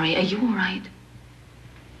sorry. Are you all right?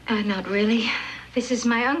 Not really. This is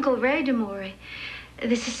my uncle, Ray DeMore.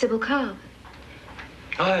 This is Sybil Cobb.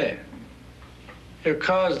 Hi. Your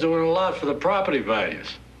car's doing a lot for the property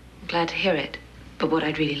values. I'm glad to hear it. But what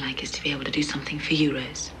I'd really like is to be able to do something for you,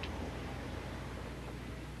 Rose.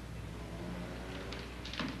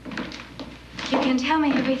 You can tell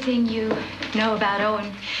me everything you know about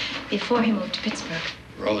Owen before he moved to Pittsburgh.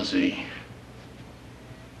 Rosie.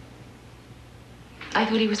 I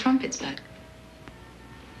thought he was from Pittsburgh.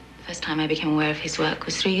 The first time I became aware of his work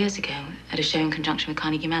was 3 years ago at a show in conjunction with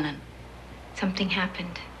Carnegie Mellon. Something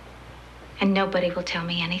happened, and nobody will tell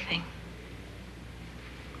me anything.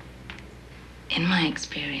 In my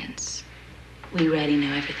experience, we rarely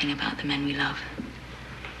know everything about the men we love.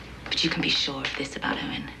 But you can be sure of this about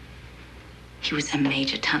Owen. He was a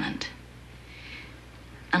major talent.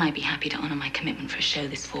 And I'd be happy to honor my commitment for a show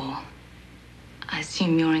this fall. I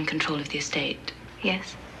assume you're in control of the estate.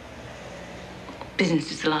 Yes.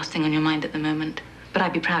 Business is the last thing on your mind at the moment, but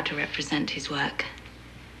I'd be proud to represent his work.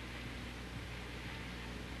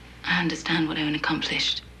 I understand what Owen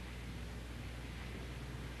accomplished.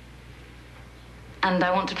 And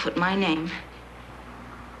I want to put my name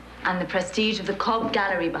and the prestige of the Cobb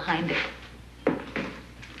Gallery behind it.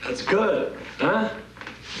 That's good, huh?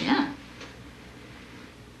 Yeah.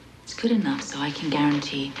 It's good enough so I can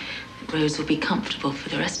guarantee that Rose will be comfortable for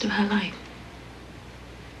the rest of her life.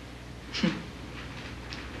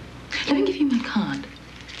 Let me give you my card.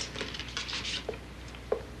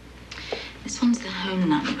 This one's the home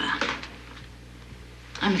number.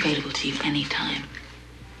 I'm available to you anytime.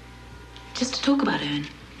 Just to talk about Owen,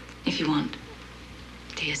 if you want.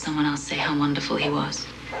 To hear someone else say how wonderful he was.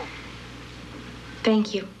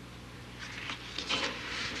 Thank you.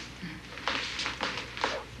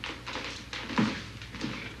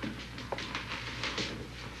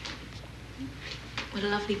 What a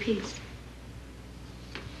lovely piece.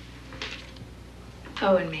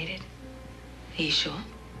 Owen made it. Are you sure?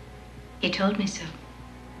 He told me so.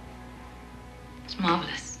 It's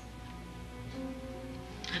marvelous.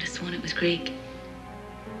 I'd have sworn it was Greek.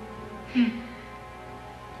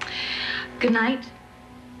 Good night.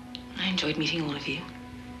 enjoyed meeting all of you.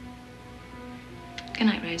 Good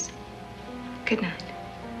night, Rose. Good night.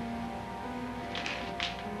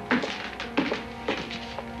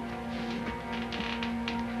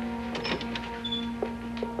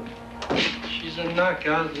 She's a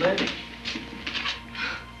knockout lady.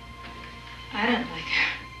 I don't like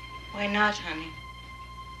her. Why not, honey?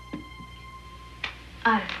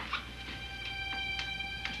 I don't know.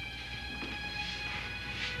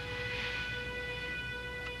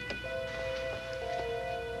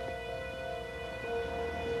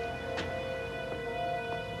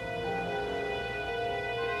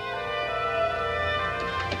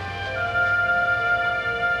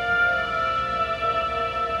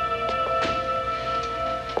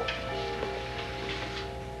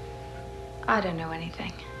 I don't know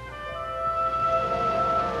anything.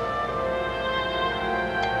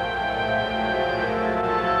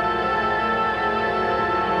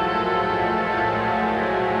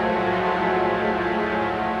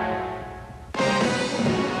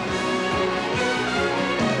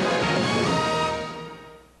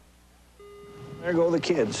 There go the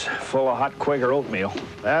kids, full of hot Quaker oatmeal.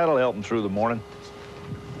 That'll help them through the morning.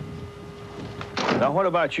 Now, what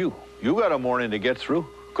about you? You got a morning to get through.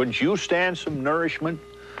 Couldn't you stand some nourishment?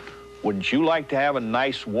 Wouldn't you like to have a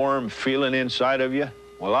nice, warm feeling inside of you?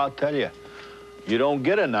 Well, I'll tell you, you don't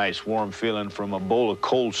get a nice, warm feeling from a bowl of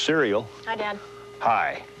cold cereal. Hi, Dad.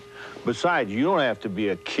 Hi. Besides, you don't have to be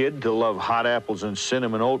a kid to love hot apples and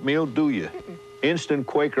cinnamon oatmeal, do you? Instant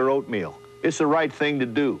Quaker oatmeal. It's the right thing to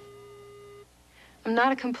do. I'm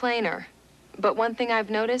not a complainer, but one thing I've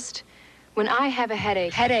noticed, when I have a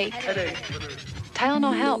headache,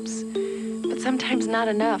 Tylenol helps, but sometimes not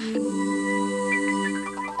enough.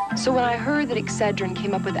 So when I heard that Excedrin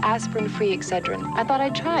came up with aspirin-free Excedrin, I thought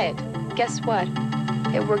I'd try it. Guess what?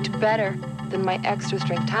 It worked better than my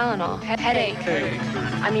extra-strength Tylenol. Headache.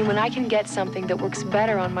 I mean, when I can get something that works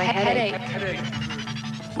better on my headache,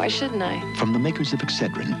 why shouldn't I? From the makers of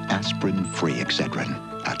Excedrin, aspirin-free Excedrin,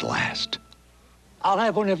 at last. I'll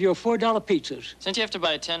have one of your $4 pizzas. Since you have to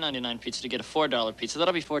buy a $10.99 pizza to get a $4 pizza,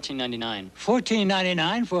 that'll be $14.99.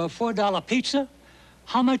 $14.99 for a $4 pizza?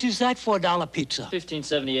 How much is that $4 pizza?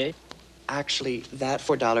 $15.78. Actually, that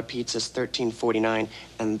 $4 pizza is $13.49,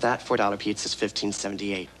 and that $4 pizza is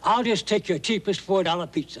 $15.78. I'll just take your cheapest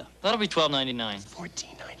 $4 pizza. That'll be $12.99.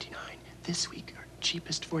 $14.99. This week, our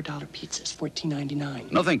cheapest $4 pizza is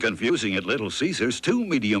 $14.99. Nothing confusing at Little Caesars. 2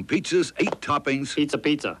 medium pizzas, 8 toppings.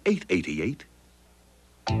 Pizza. $8.88.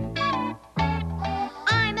 I'm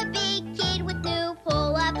a big kid with new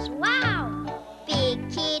pull-ups. Wow!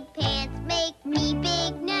 Big kid pants make me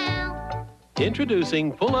big now.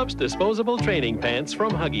 Introducing Pull-Ups Disposable Training Pants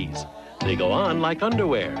from Huggies. They go on like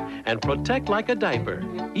underwear and protect like a diaper,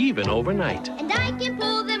 even overnight. And I can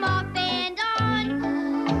pull them off and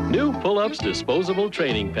on. New Pull-Ups Disposable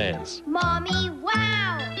Training Pants. Mommy,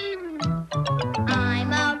 wow!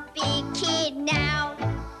 I'm a big kid now.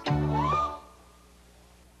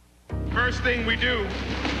 First thing we do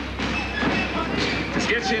is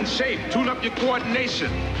get you in shape, tune up your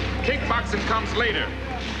coordination. Kickboxing comes later.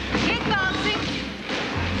 Kickboxing?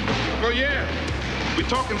 Well, yeah. We're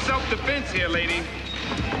talking self-defense here, lady.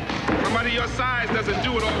 Somebody your size doesn't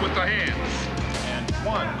do it all with their hands. And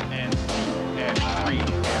 1, and 2, and 3, and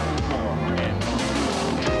 4, and 2.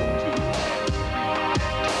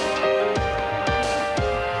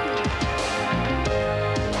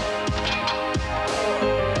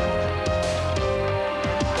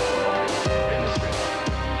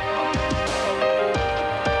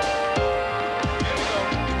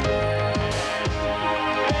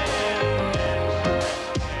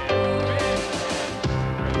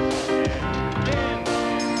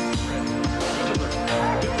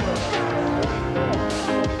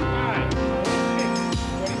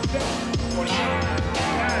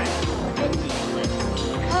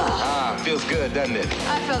 Feels good, doesn't it?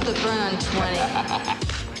 I felt the burn on 20.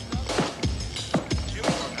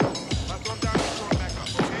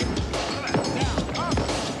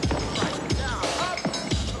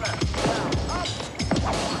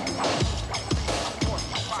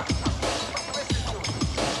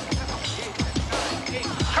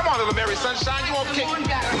 Come on, little Mary Sunshine, you won't kick.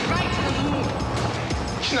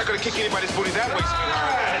 She's not gonna kick anybody's booty that way,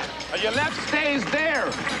 sweetheart. Your left stays there.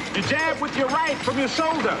 You jab with your right from your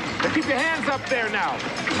shoulder. And keep your hands up there now.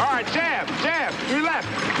 All right, jab, jab, your left,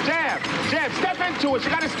 jab, jab. Step into it. You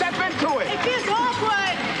gotta step into it. It feels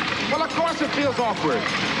awkward. Well, of course it feels awkward.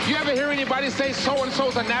 You ever hear anybody say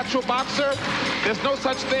so-and-so's a natural boxer? There's no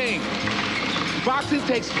such thing. Boxing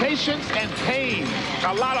takes patience and pain,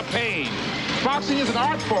 a lot of pain. Boxing is an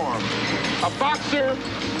art form. A boxer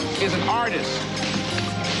is an artist.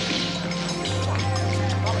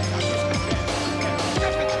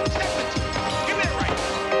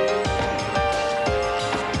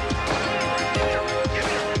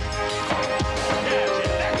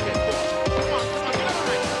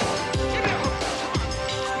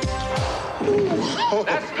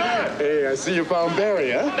 That's good. Hey, I see you found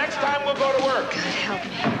Barry, huh? Next time we'll go to work. God help me.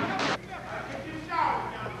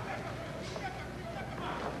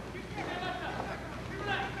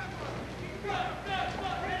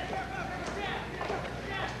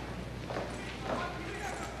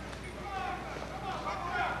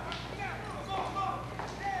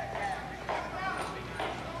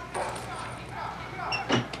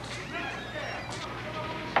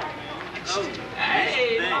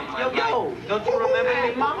 Yo, don't you remember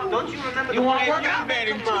me, Mama? Don't you remember? You want to work out, man?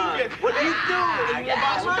 Come on. What are you doing? You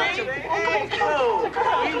about some money? Come on.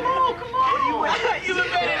 What are you look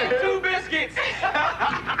better than 2 biscuits.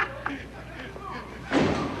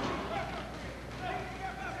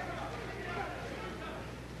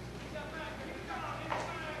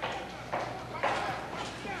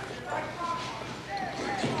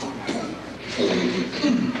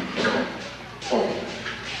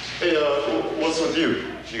 Hey, what's with you?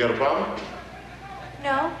 You got a problem?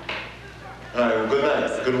 No? All right, well, good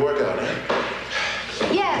night. Good workout,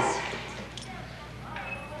 huh? Yes.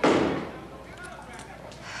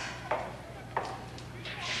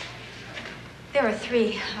 There are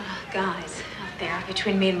 3 guys out there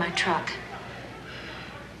between me and my truck.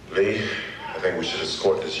 Lee, I think we should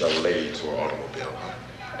escort this young lady to her automobile, huh?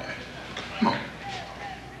 Come on.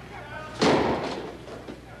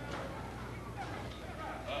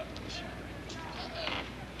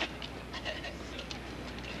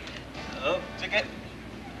 Oh, ticket.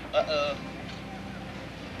 Uh-oh.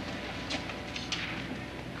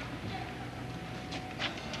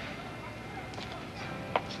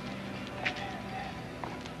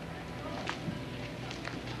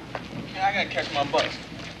 Yeah, I gotta catch my bus.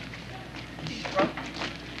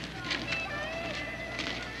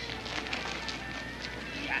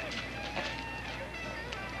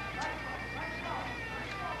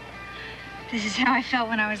 This is how I felt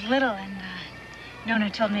when I was little, and Nona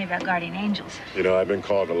told me about guardian angels. You know, I've been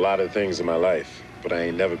called a lot of things in my life, but I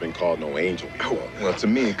ain't never been called no angel before. Oh, well, to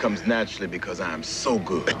me, it comes naturally because I am so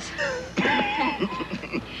good.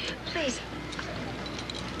 Please.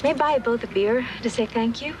 May I buy you both a beer to say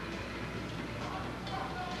thank you?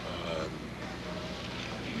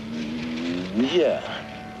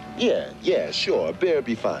 Yeah, sure. A beer would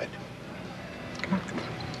be fine.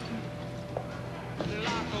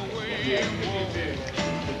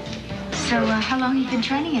 So, how long have you been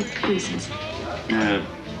training at Cabooses?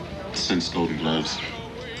 Since Golden Gloves.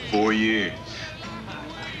 4 years.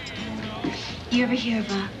 You ever hear of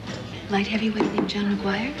a light heavyweight named John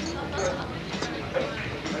McGuire?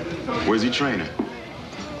 Where's he training?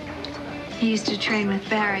 He used to train with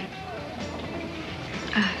Barry.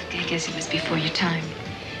 I guess it was before your time.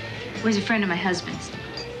 He was a friend of my husband's.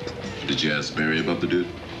 Did you ask Barry about the dude?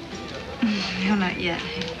 No, not yet.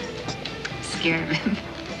 Scared of him.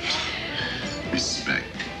 Respect.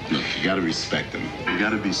 Look, you gotta respect him. You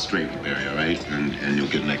gotta be straight with Barry, all right? And you'll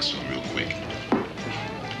get next to him real quick.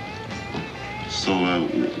 So,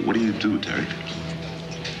 what do you do, Terry?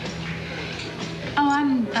 Oh,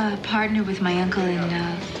 I'm a partner with my uncle in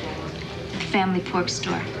the family pork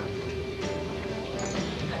store.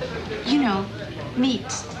 You know,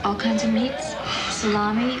 meats, all kinds of meats.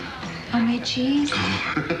 Salami, homemade cheese.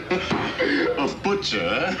 A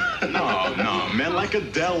butcher? No, man, like a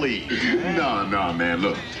deli. No, man,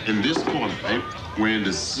 look. In this corner, right, wearing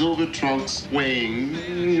the silver trunks,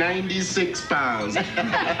 weighing 96 pounds.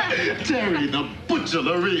 Terry, the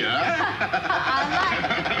butcheria.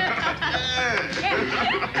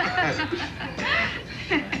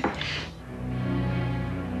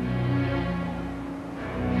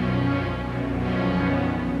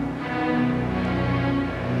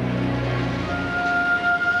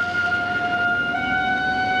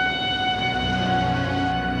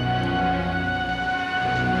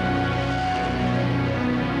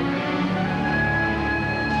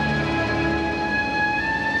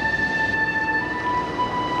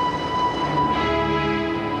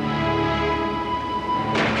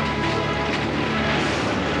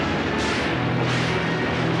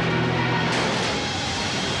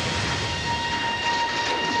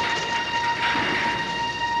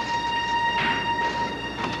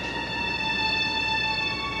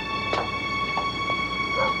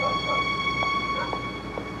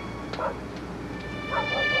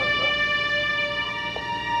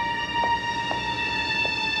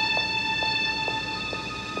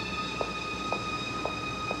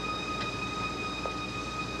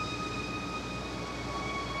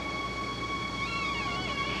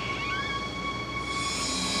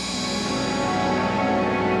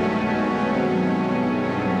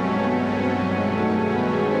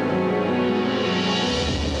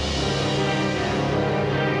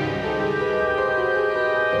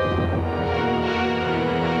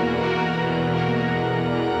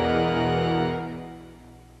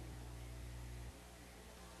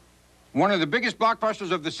 One of the biggest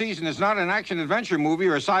blockbusters of the season is not an action-adventure movie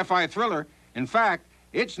or a sci-fi thriller. In fact,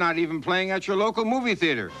 it's not even playing at your local movie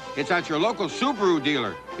theater. It's at your local Subaru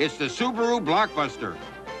dealer. It's the Subaru Blockbuster.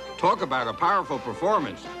 Talk about a powerful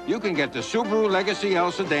performance. You can get the Subaru Legacy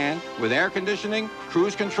L Sedan with air conditioning,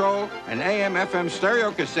 cruise control, and AM/FM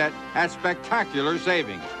stereo cassette at spectacular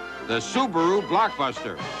savings. The Subaru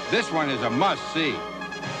Blockbuster. This one is a must-see.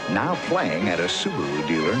 Now playing at a Subaru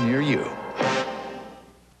dealer near you.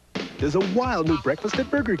 There's a wild new breakfast at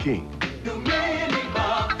Burger King.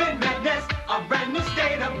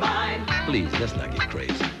 Please, let's not get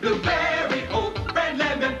crazy. Blueberry, oat, red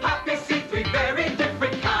lemon, poppy seed, 3 very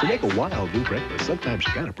different kinds. To make a wild new breakfast, sometimes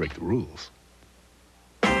you gotta break the rules.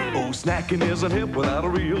 Oh, snacking isn't hip without a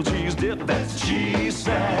real cheese dip. That's cheese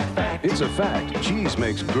snack fact. It's a fact. Cheese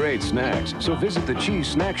makes great snacks. So visit the cheese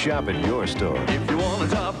snack shop at your store. If you want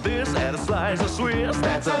to top this, add a slice of Swiss.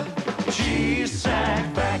 That's a cheese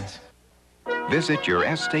snack fact. Visit your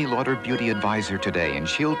Estee Lauder Beauty Advisor today and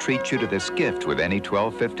she'll treat you to this gift with any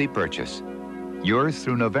 $12.50 purchase. Yours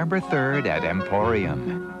through November 3rd at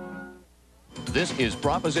Emporium. This is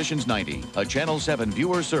Propositions 90, a Channel 7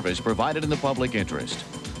 viewer service provided in the public interest.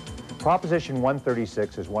 Proposition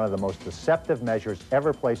 136 is one of the most deceptive measures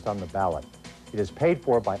ever placed on the ballot. It is paid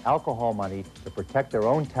for by alcohol money to protect their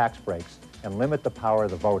own tax breaks and limit the power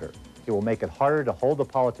of the voter. It will make it harder to hold the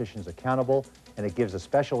politicians accountable, and it gives a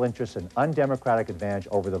special interest an undemocratic advantage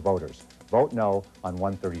over the voters. Vote no on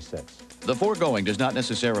 136. The foregoing does not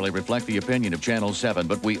necessarily reflect the opinion of Channel 7,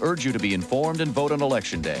 but we urge you to be informed and vote on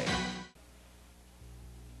Election Day.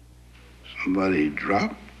 Somebody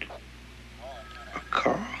dropped a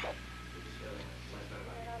car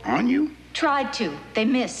on you? Tried to. They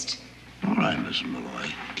missed. All right, Miss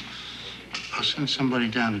Malloy. I'll send somebody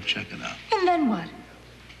down to check it out. And then what?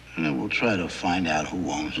 And then we'll try to find out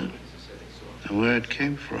who owns it and where it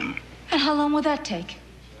came from. And how long will that take?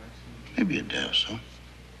 Maybe a day or so.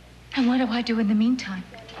 And what do I do in the meantime?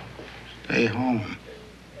 Stay home.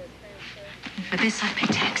 And for this, I pay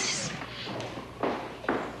taxes.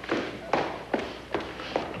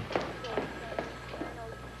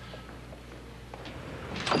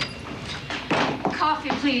 Coffee,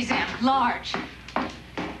 please, Em. Large.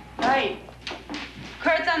 Right.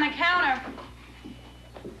 Kurt's on the counter.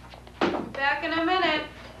 Back in a minute.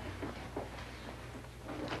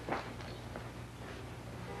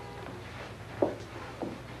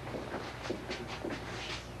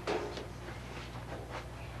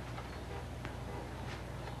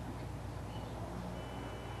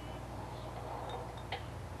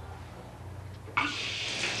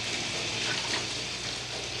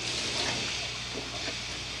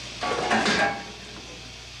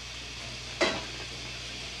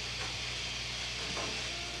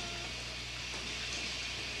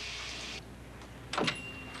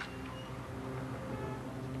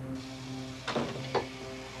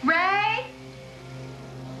 Ray?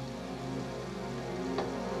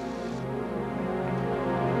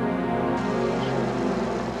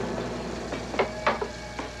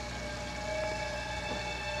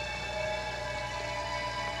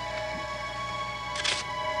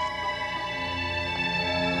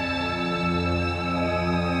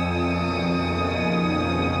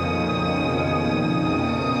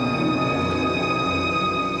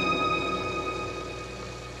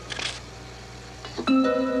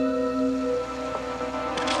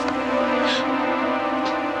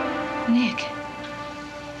 Nick,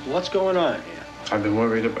 What's going on here? I've been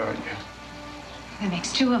worried about you. that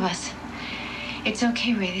makes two of us. It's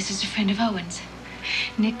okay, Ray. This is a friend of Owen's.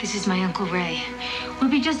 Nick, this is my Uncle Ray.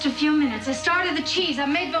 We'll be just a few minutes. I started the cheese. I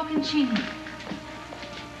made bocconcini.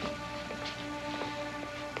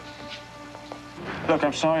 Look,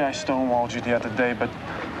 I'm sorry I stonewalled you the other day, but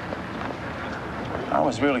I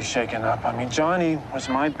was really shaken up. I mean, Johnny was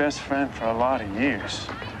my best friend for a lot of years.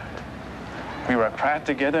 We were at Pratt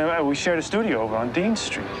together. We shared a studio over on Dean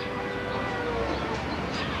Street.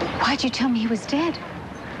 Why'd you tell me he was dead?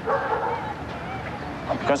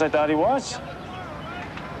 Because I thought he was.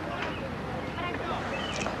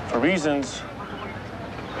 For reasons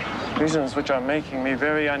which are making me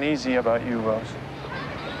very uneasy about you, Rose.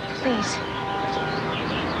 Please.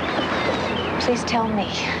 Please tell me.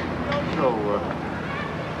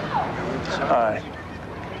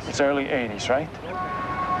 It's early 80s, right?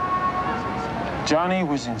 Johnny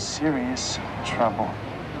was in serious trouble.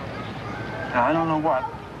 Now, I don't know what,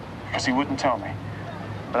 because he wouldn't tell me.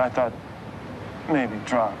 But I thought maybe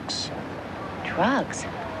drugs. Drugs?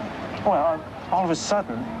 Well, all of a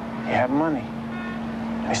sudden, he had money.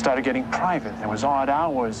 And he started getting private. There was odd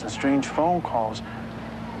hours and strange phone calls.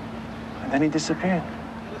 And then he disappeared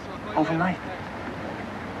overnight.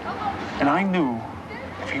 And I knew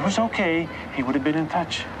if he was okay, he would have been in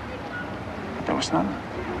touch. But there was none.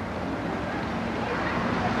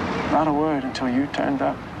 Not a word until you turned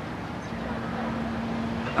up.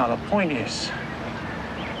 Now, the point is,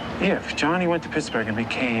 if Johnny went to Pittsburgh and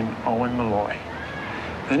became Owen Malloy,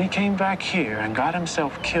 then he came back here and got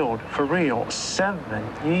himself killed for real 7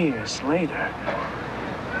 years later,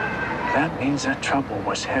 that means that trouble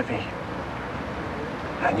was heavy.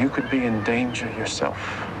 And you could be in danger yourself.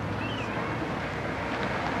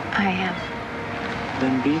 I am.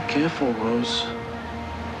 Then be careful, Rose.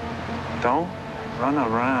 Don't run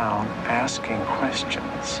around asking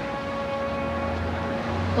questions.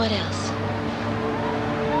 What else?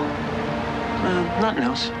 Nothing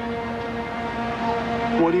else.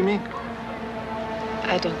 What do you mean?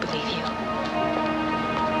 I don't believe you.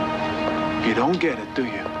 You don't get it, do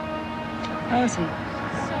you? Rosie.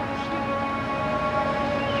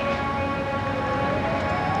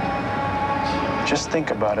 Just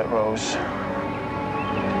think about it, Rose.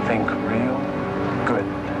 Think real good.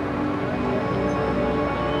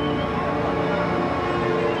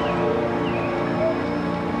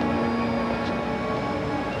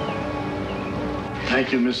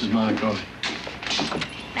 Thank you, Mrs. Monaco.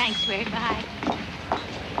 Thanks, sweetie. Bye.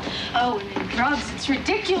 Oh, and then drugs. It's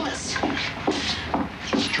ridiculous.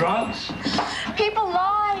 Drugs? People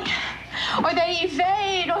lie, or they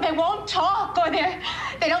evade, or they won't talk, or they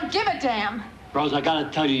don't give a damn. Rose, I gotta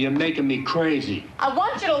tell you, you're making me crazy. I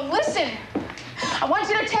want you to listen. I want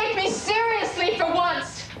you to take me seriously for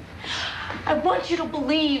once. I want you to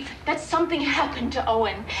believe that something happened to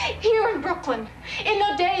Owen here in Brooklyn in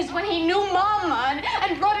the days when he knew Mama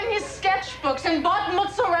and brought in his sketchbooks and bought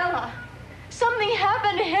mozzarella. Something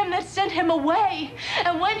happened to him that sent him away,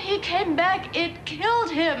 and when he came back, it killed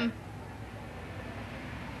him.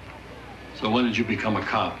 So when did you become a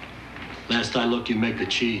cop? Last I looked, you make the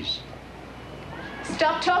cheese.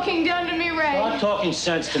 Stop talking down to me, Ray. Stop talking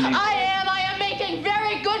sense to me. I am making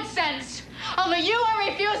very good sense. Only you are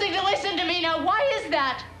refusing to listen to me. Now, why is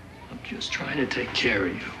that? I'm just trying to take care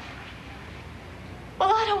of you. Well,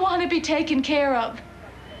 I don't want to be taken care of.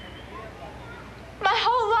 My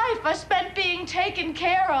whole life I spent being taken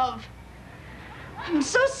care of. I'm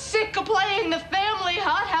so sick of playing the family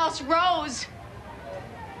hothouse Rose.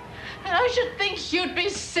 And I should think you'd be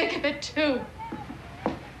sick of it, too.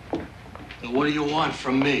 So what do you want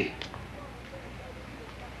from me?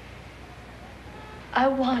 I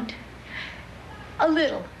want a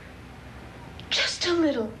little, just a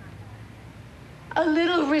little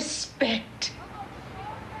respect.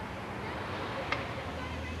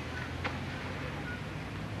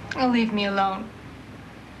 Oh, leave me alone.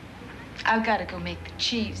 I've got to go make the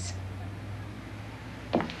cheese.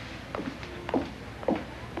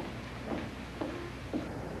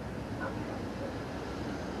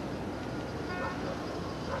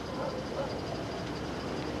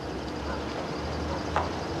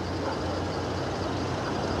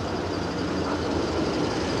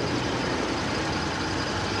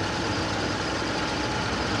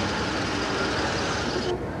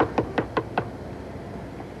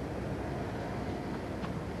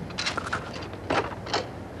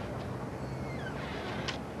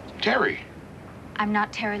 Terry. I'm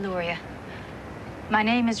not Terry Luria. My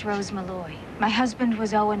name is Rose Malloy. My husband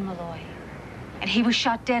was Owen Malloy. And he was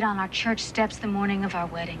shot dead on our church steps the morning of our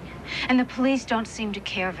wedding. And the police don't seem to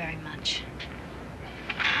care very much.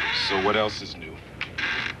 So what else is new?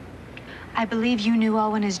 I believe you knew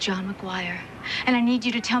Owen as John McGuire. And I need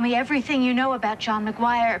you to tell me everything you know about John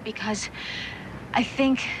McGuire, because I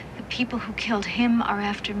think the people who killed him are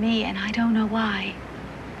after me, and I don't know why.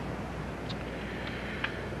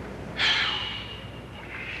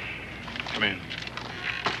 Come in.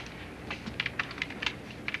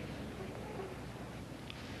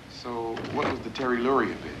 So, what was the Terry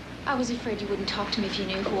Luria bit? I was afraid you wouldn't talk to me if you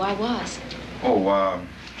knew who I was. Oh,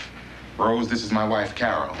 Rose, this is my wife,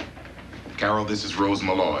 Carol. Carol, this is Rose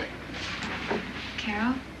Malloy.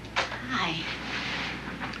 Carol? Hi.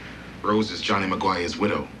 Rose is Johnny McGuire's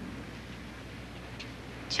widow.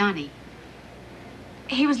 Johnny.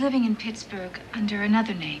 He was living in Pittsburgh under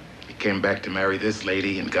another name. He came back to marry this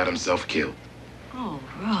lady and got himself killed. Oh,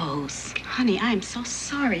 Rose. Honey, I'm so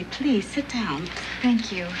sorry. Please, sit down.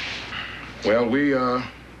 Thank you. Well,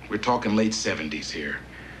 we're talking late 70s here.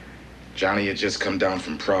 Johnny had just come down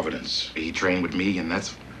from Providence. He trained with me, and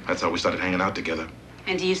that's how we started hanging out together.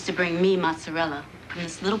 And he used to bring me mozzarella from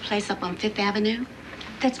this little place up on Fifth Avenue.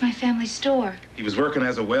 That's my family store. He was working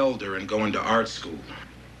as a welder and going to art school.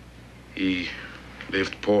 He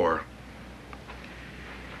lived poor.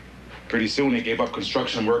 Pretty soon, he gave up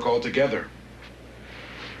construction work altogether.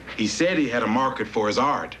 He said he had a market for his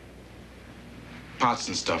art, pots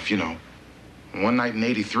and stuff, you know. One night in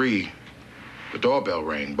 '83, the doorbell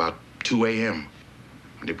rang about 2 a.m.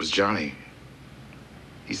 and it was Johnny.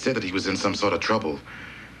 He said that he was in some sort of trouble,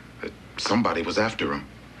 that somebody was after him.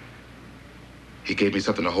 He gave me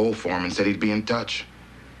something to hold for him and said he'd be in touch.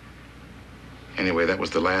 Anyway, that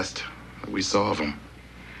was the last that we saw of him.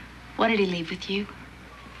 What did he leave with you?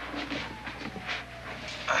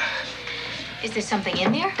 Is there something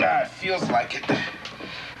in there? Yeah, it feels like it.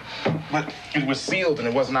 But it was sealed and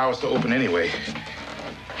it wasn't ours to open anyway.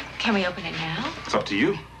 Can we open it now? It's up to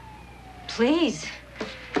you. Please.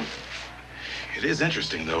 It is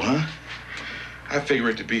interesting, though, huh? I figure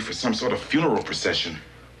it to be for some sort of funeral procession.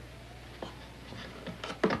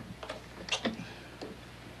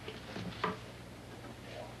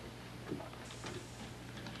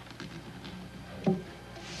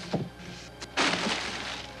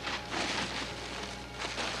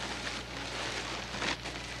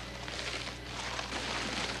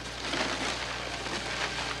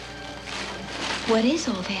 What is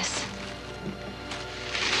all this?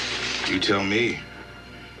 You tell me.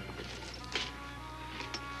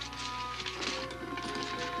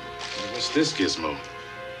 What's this gizmo?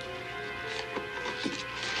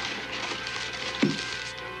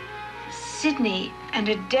 Sydney and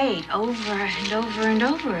a date over and over and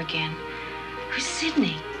over again. Who's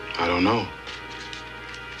Sydney? I don't know.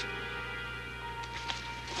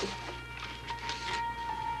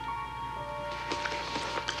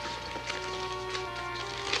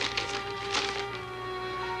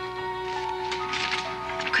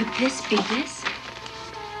 Could this be this?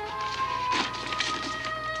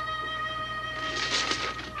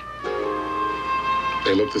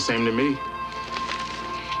 They look the same to me.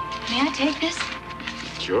 May I take this?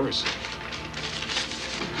 It's yours.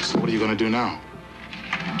 So what are you gonna do now?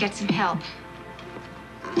 Get some help.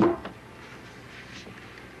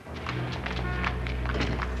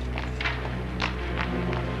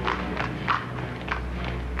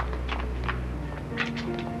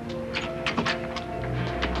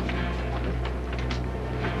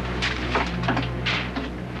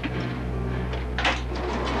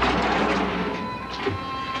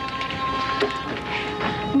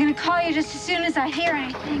 Just as soon as I hear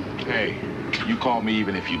anything. Hey, you call me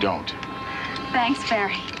even if you don't. Thanks,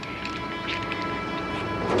 Barry.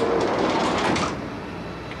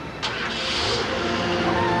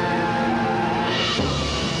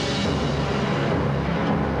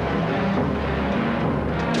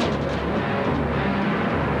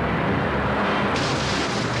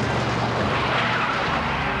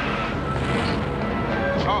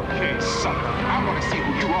 Okay, sucker. I want to see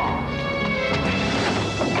who you are.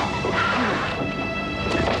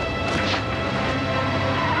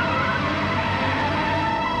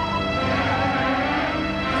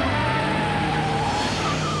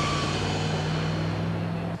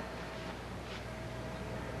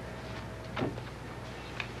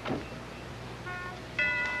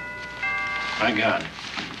 My God.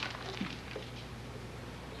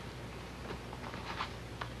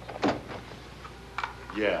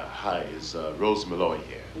 Yeah, hi. Is Rose Malloy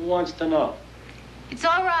here? Who wants to know? It's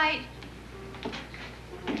all right.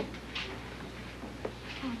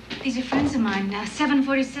 These are friends of mine,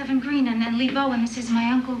 747 Green and Lee Bowen. This is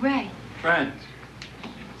my Uncle Ray. Friends.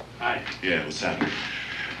 Hi. Yeah, what's happening?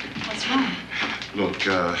 What's wrong? Look,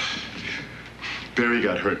 Barry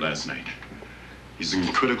got hurt last night. He's in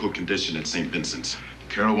critical condition at St. Vincent's.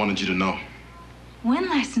 Carol wanted you to know. When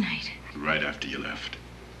last night? Right after you left.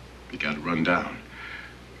 He got run down.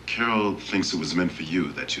 Carol thinks it was meant for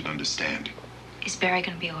you, that you'd understand. Is Barry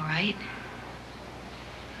gonna be all right?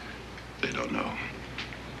 They don't know.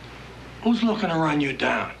 Who's looking to run you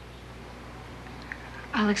down?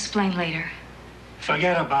 I'll explain later.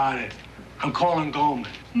 Forget about it. I'm calling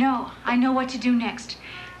Goldman. No, I know what to do next.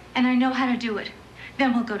 And I know how to do it.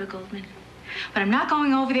 Then we'll go to Goldman. But I'm not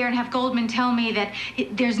going over there and have Goldman tell me that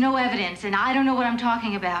there's no evidence and I don't know what I'm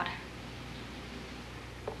talking about.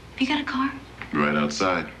 Have you got a car? Right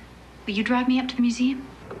outside. Will you drive me up to the museum?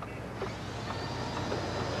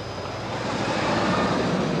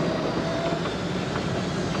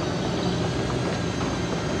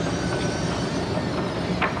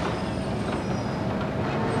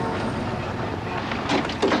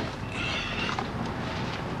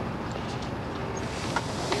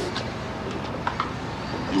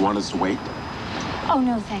 You want us to wait? Oh,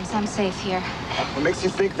 no, thanks. I'm safe here. What makes you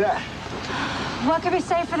think that? What could be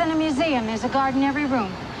safer than a museum? There's a guard in every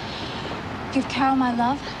room. Give Carol my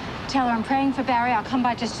love. Tell her I'm praying for Barry. I'll come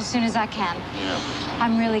by just as soon as I can. Yeah.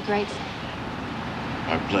 I'm really grateful.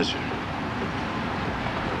 Our pleasure.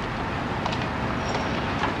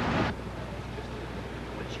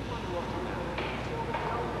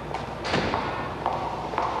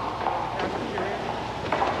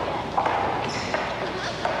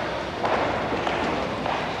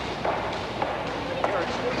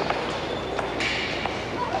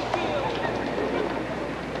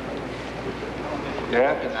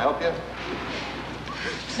 Yeah, can I help you?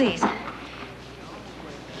 Please.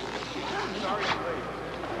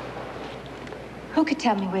 Who could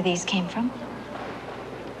tell me where these came from?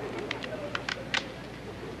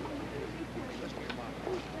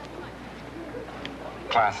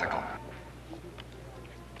 Classical.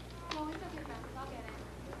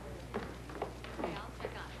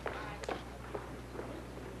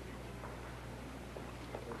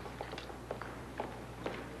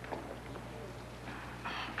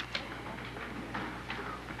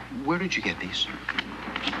 Where did you get these?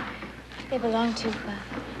 They belong to,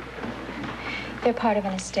 they're part of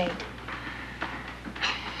an estate.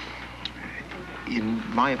 In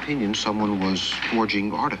my opinion, someone was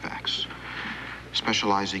forging artifacts,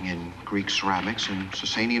 specializing in Greek ceramics and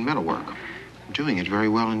Sasanian metalwork. Doing it very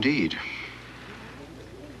well indeed.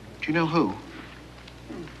 Do you know who?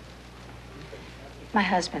 My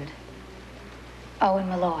husband, Owen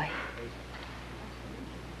Malloy.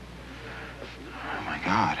 Oh, my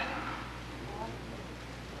God.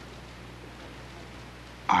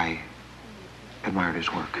 I admired his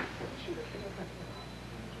work.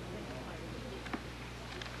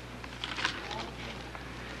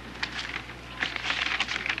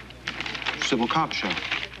 Civil Cop Show.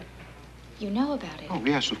 You know about it? Oh,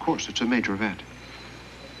 yes, of course. It's a major event.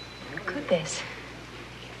 Could this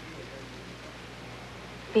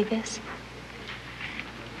be this?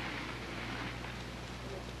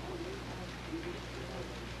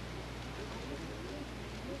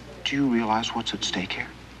 Do you realize what's at stake here?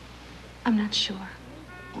 I'm not sure.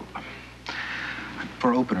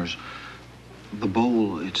 For openers, the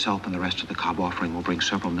bowl itself and the rest of the Cobb offering will bring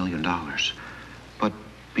several $1 million. But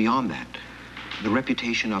beyond that, the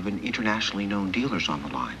reputation of an internationally known dealer's on the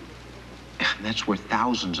line. And that's worth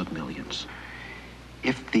thousands of millions.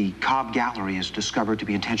 If the Cobb Gallery is discovered to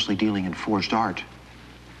be intentionally dealing in forged art,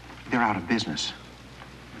 they're out of business.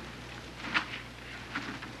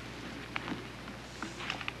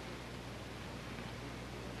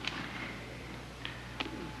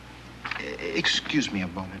 Excuse me a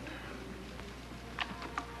moment.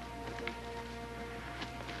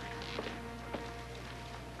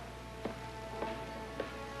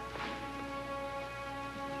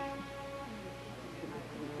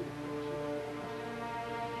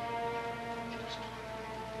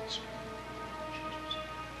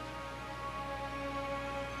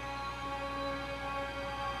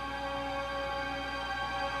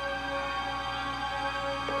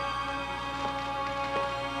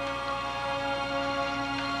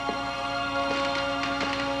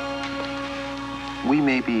 We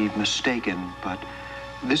may be mistaken, but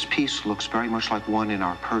this piece looks very much like one in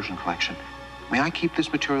our Persian collection. May I keep this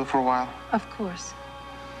material for a while? Of course.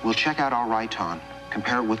 We'll check out our Raiton,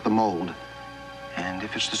 compare it with the mold, and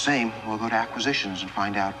if it's the same, we'll go to acquisitions and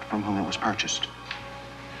find out from whom it was purchased.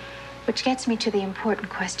 Which gets me to the important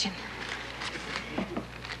question.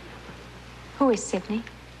 Who is Sydney?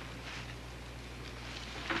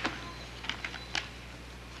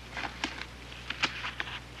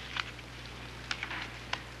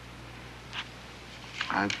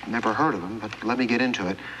 I've never heard of him, but let me get into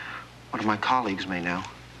it. One of my colleagues may know.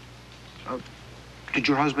 Did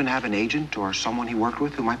your husband have an agent or someone he worked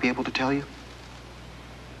with who might be able to tell you?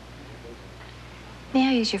 May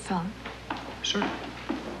I use your phone? Sure.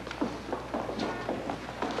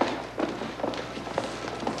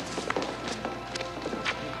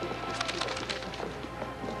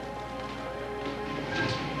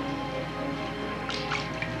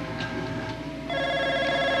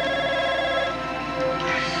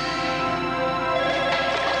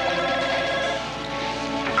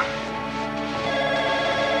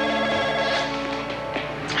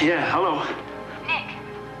 Yeah, hello. Nick.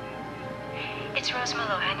 It's Rose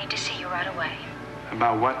Malloy. I need to see you right away.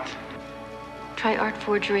 About what? Try art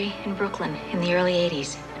forgery in Brooklyn in the early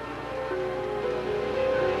 80s.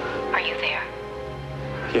 Are you there?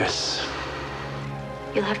 Yes.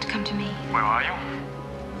 You'll have to come to me. Where are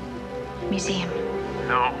you? Museum.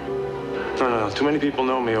 No. No. Too many people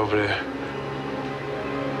know me over there.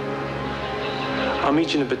 I'll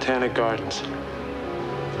meet you in the Botanic Gardens.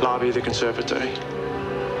 Lobby of the conservatory.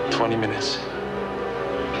 20 minutes.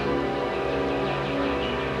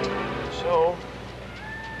 So,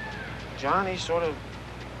 Johnny sort of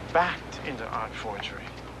backed into art forgery.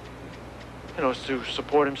 You know, to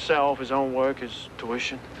support himself, his own work, his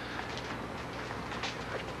tuition.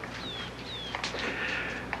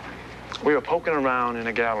 We were poking around in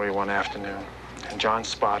a gallery one afternoon, and John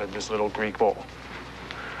spotted this little Greek bowl.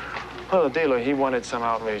 Well, the dealer, he wanted some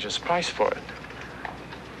outrageous price for it.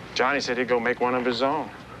 Johnny said he'd go make one of his own.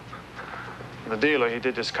 The dealer, he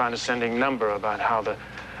did this condescending number about how the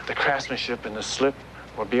The craftsmanship and the slip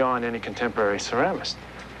were beyond any contemporary ceramist.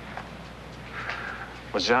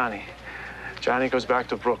 Well, Johnny goes back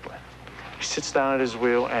to Brooklyn. He sits down at his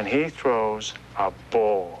wheel and he throws a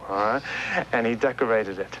ball, all right? And he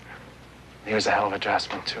decorated it. He was a hell of a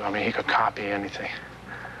draftsman, too. I mean, he could copy anything.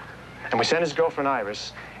 And we sent his girlfriend,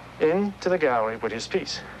 Iris, into the gallery with his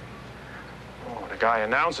piece. Oh, the guy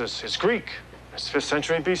announces it's Greek. It's 5th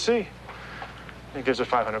century BC. He gives her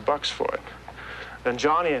 $500 for it. Then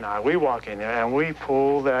Johnny and I, we walk in there and we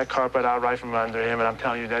pull that carpet out right from under him. And I'm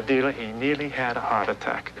telling you, that dealer, he nearly had a heart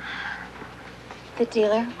attack. The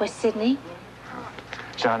dealer was Sidney?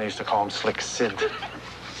 Johnny used to call him Slick Sid.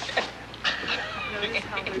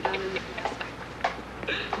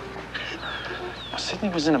 Well, Sidney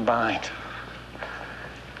was in a bind.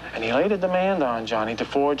 And he laid a demand on Johnny to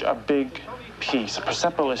forge a big piece, a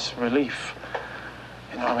Persepolis relief.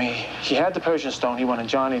 You know, I mean, he had the Persian stone. He wanted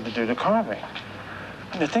Johnny to do the carving.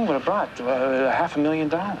 And the thing would have brought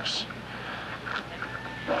 $500,000.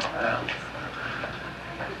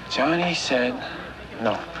 Johnny said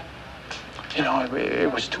no. You know,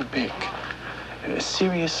 it was too big. It was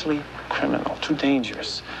seriously criminal, too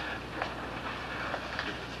dangerous.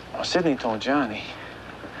 Well, Sidney told Johnny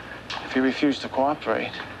if he refused to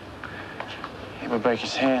cooperate, he would break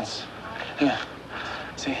his hands. Yeah.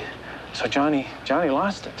 See, so Johnny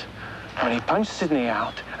lost it. When he punched Sidney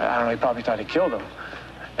out, I don't know, he probably thought he killed him.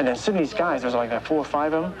 And then Sidney's guys, there's like 4 or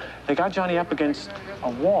 5 of them, they got Johnny up against a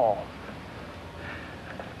wall.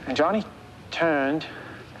 And Johnny turned,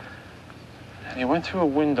 and he went through a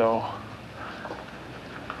window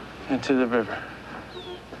into the river.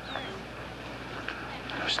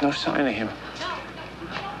 There was no sign of him.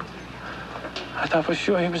 I thought for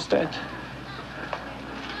sure he was dead.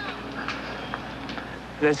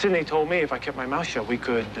 And then Sidney told me if I kept my mouth shut, we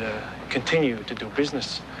could continue to do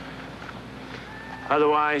business.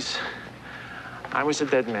 Otherwise, I was a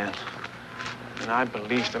dead man, and I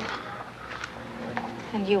believed him.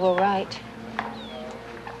 And you were right.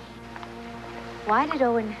 Why did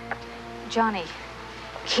Johnny,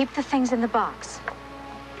 keep the things in the box?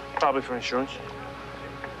 Probably for insurance.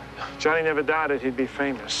 Johnny never doubted he'd be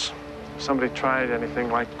famous. If somebody tried anything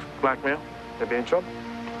like blackmail, they'd be in trouble.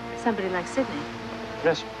 Somebody like Sidney?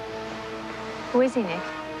 Yes. Who is he, Nick?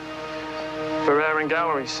 Ferrer and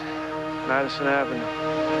Galleries, Madison Avenue.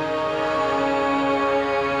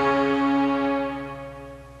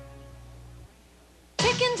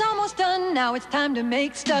 Chicken's almost done, now it's time to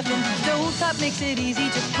make stuffing. Stovetop makes it easy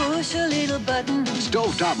to push a little button.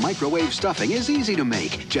 Stovetop microwave stuffing is easy to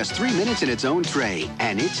make. Just 3 minutes in its own tray,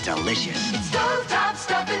 and it's delicious. It's stovetop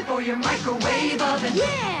stuffing for your microwave oven.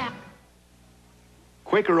 Yeah!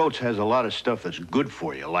 Quaker Oats has a lot of stuff that's good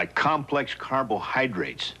for you, like complex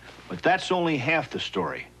carbohydrates. But that's only half the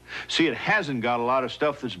story. See, it hasn't got a lot of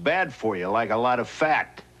stuff that's bad for you, like a lot of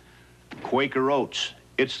fat. Quaker Oats,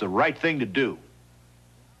 it's the right thing to do.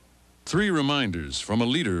 3 reminders from a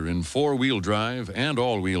leader in 4-wheel drive and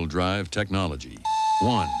all-wheel drive technology.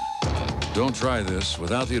 1, don't try this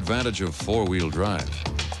without the advantage of 4-wheel drive.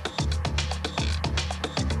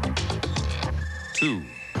 2,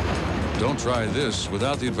 don't try this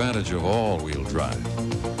without the advantage of all-wheel drive.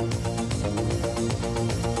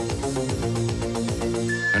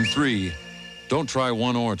 And 3, don't try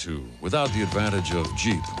 1 or 2 without the advantage of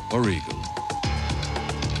Jeep or Eagle.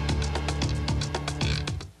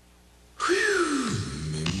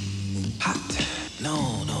 Hot.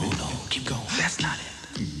 No. Keep going. That's not it.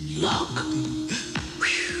 Look.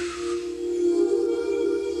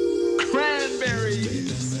 Cranberry.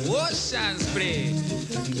 Ocean spray.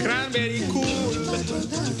 Cranberry cool.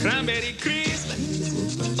 Cranberry crisp.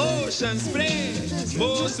 Ocean spray.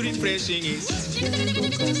 Most refreshing is. I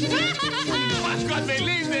can't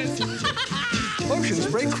believe it. Ocean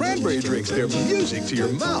Spray cranberry drinks. They're music to your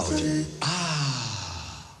mouth.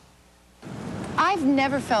 I've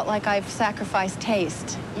never felt like I've sacrificed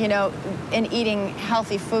taste, you know, in eating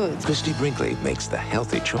healthy foods. Christy Brinkley makes the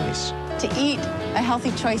healthy choice. To eat a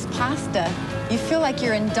healthy choice pasta, you feel like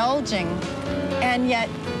you're indulging, and yet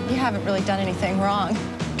you haven't really done anything wrong.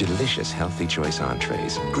 Delicious healthy choice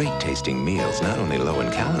entrees. Great tasting meals, not only low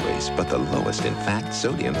in calories, but the lowest in fat,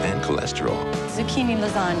 sodium, and cholesterol. Zucchini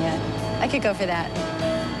lasagna. I could go for that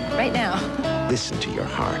right now. Listen to your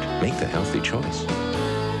heart. Make the healthy choice.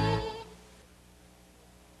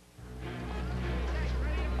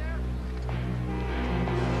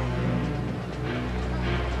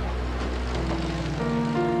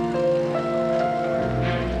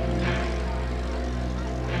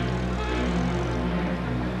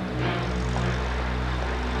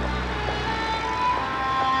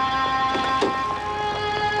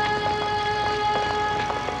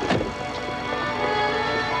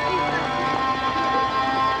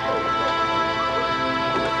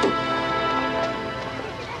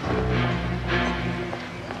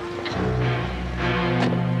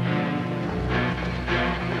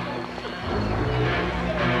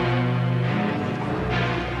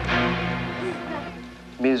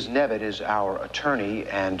 Mrs. Nevitt is our attorney,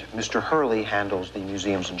 and Mr. Hurley handles the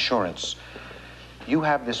museum's insurance. You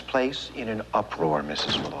have this place in an uproar,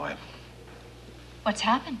 Mrs. Malloy. What's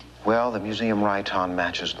happened? Well, the museum Raiton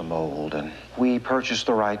matches the mold, and we purchased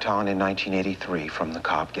the Raiton in 1983 from the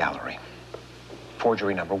Cobb Gallery.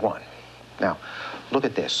 Forgery number 1. Now, look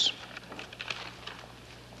at this.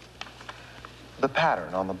 The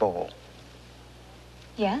pattern on the bowl.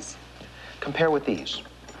 Yes? Compare with these.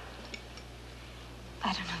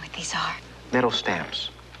 I don't know what these are. Metal stamps.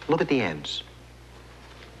 Look at the ends.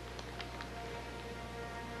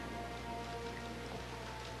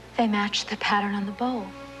 They match the pattern on the bowl.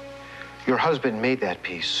 Your husband made that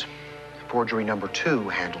piece. Forgery number 2,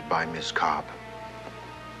 handled by Miss Cobb.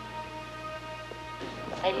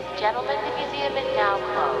 Ladies and gentlemen, the museum is now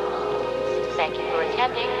closed. Thank you for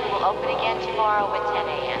attending. We'll open again tomorrow at 10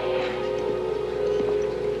 a.m.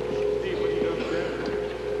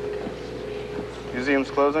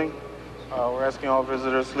 Museum's closing. We're asking all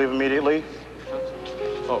visitors to leave immediately.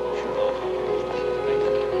 Oh, sure.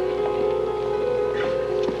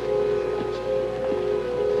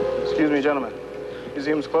 Excuse me, gentlemen.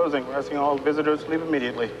 Museum's closing. We're asking all visitors to leave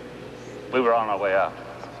immediately. We were on our way out.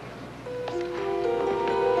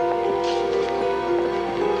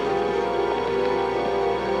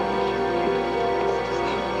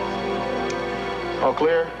 All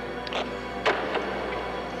clear?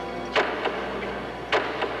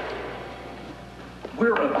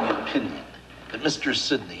 We're of the opinion that Mr.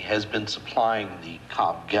 Sidney has been supplying the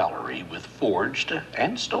Cobb Gallery with forged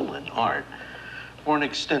and stolen art for an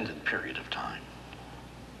extended period of time.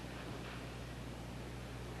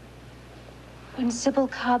 When Sybil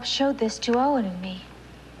Cobb showed this to Owen and me,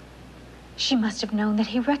 she must have known that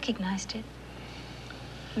he recognized it.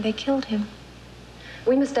 And they killed him.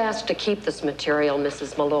 We must ask to keep this material,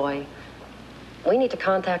 Mrs. Malloy. We need to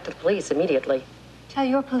contact the police immediately. Tell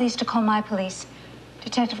your police to call my police.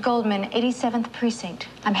 Detective Goldman, 87th Precinct.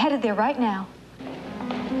 I'm headed there right now.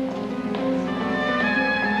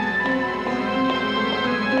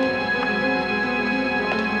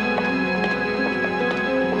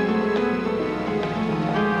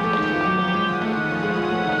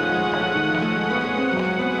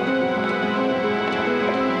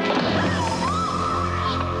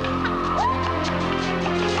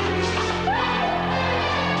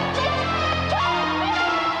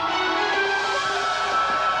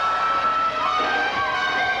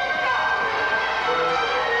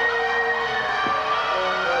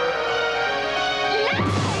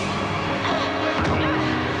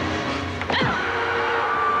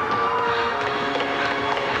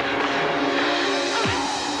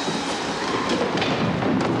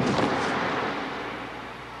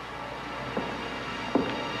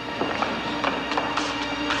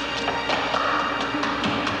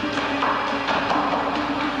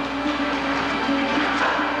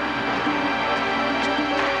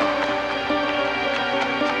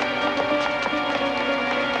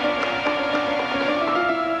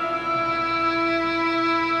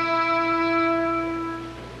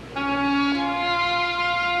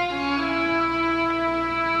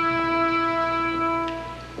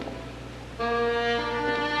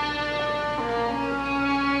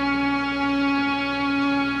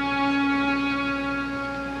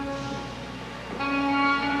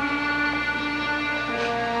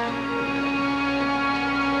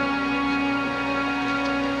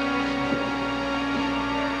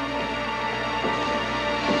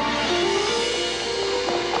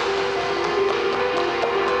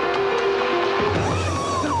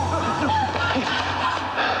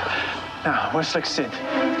 Where's Slick Sid?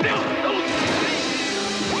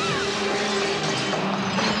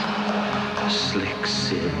 Slick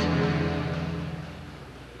Sid.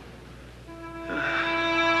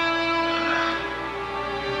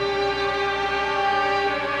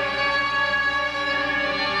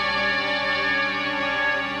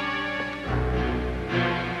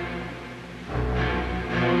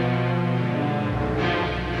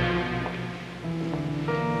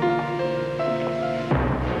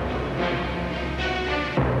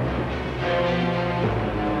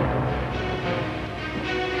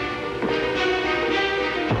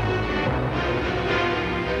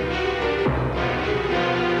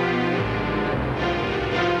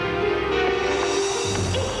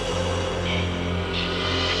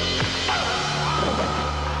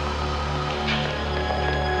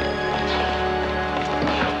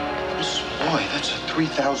 Boy, that's a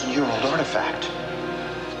 3,000-year-old artifact.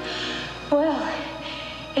 Well,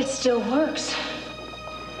 it still works.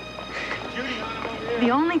 The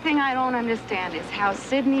only thing I don't understand is how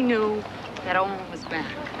Sidney knew that Owen was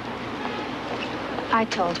back. I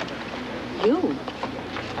told him. You?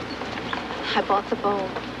 I bought the bowl.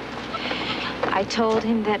 I told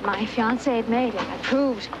him that my fiancé had made it. I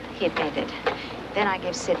proved he had made it. Then I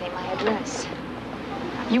gave Sidney my address.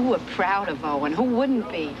 You were proud of Owen. Who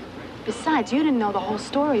wouldn't be? Besides, you didn't know the whole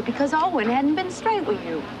story because Owen hadn't been straight with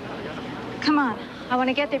you. Come on. I want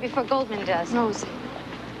to get there before Goldman does. Rosie,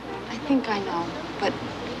 I think I know, but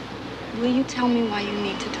will you tell me why you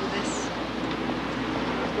need to do this?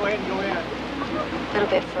 Go ahead, go ahead. A little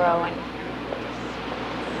bit for Owen.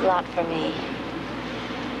 A lot for me.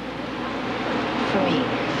 For me.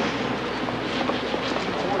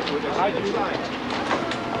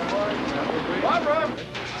 Barbara!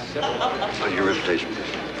 Your invitation,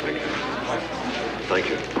 please. Thank you. Thank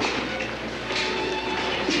you.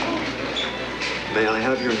 May I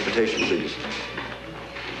have your invitation, please?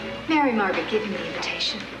 Mary Margaret, give him the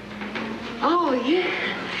invitation. Oh, yeah.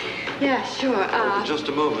 Yeah, sure. Just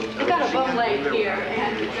a moment. I got a bum leg here,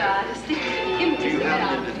 and stick him Do you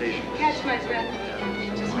have an invitation? Catch my breath.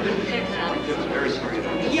 Very sorry.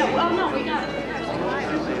 Yeah, well, no, we got it.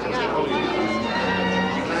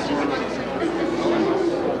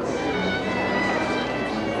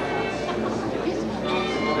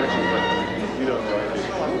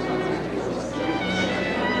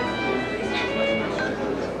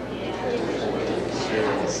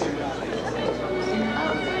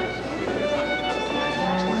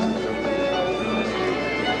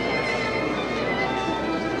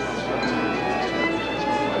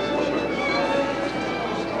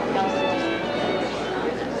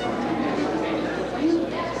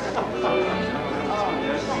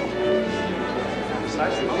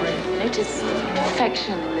 Notice the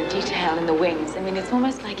perfection and the detail in the wings. I mean, it's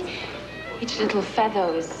almost like each little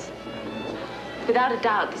feather is... Without a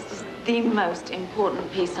doubt, this is the most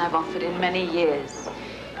important piece I've offered in many years.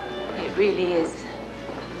 It really is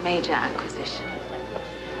a major acquisition.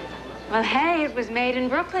 Well, hey, it was made in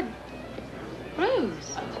Brooklyn.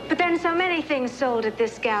 Rose. But then so many things sold at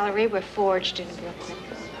this gallery were forged in Brooklyn.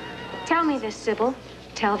 Tell me this, Sybil.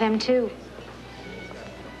 Tell them, too.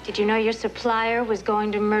 Did you know your supplier was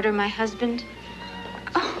going to murder my husband?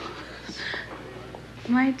 Oh,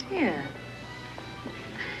 my dear.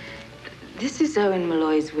 This is Owen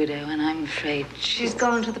Malloy's widow, and I'm afraid she's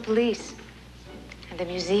gone to the police and the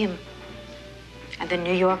museum and the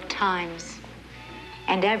New York Times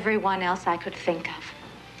and everyone else I could think of.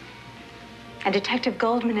 And Detective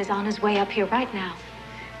Goldman is on his way up here right now.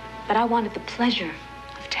 But I wanted the pleasure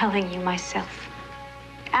of telling you myself.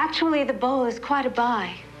 Actually, the bowl is quite a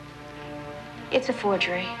buy. It's a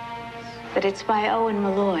forgery, but it's by Owen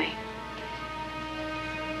Malloy.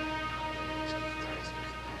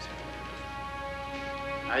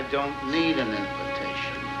 I don't need an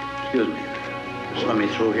invitation. Excuse me. Just let me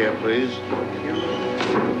through here, please.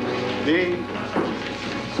 Me?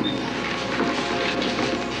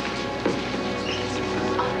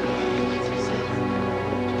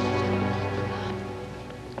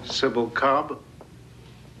 Sybil Cobb?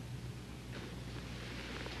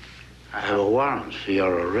 I have a warrant for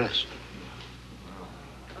your arrest.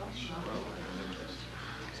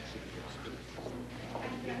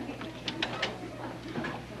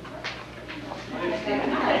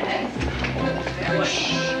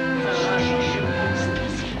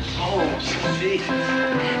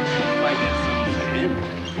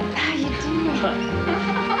 How you doing?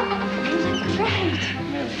 Great.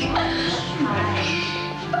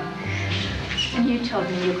 And you told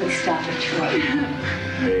me you could stop at Troy.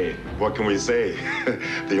 Hey, what can we say?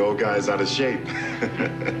 The old guy's out of shape.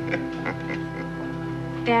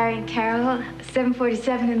 Barry and Carol,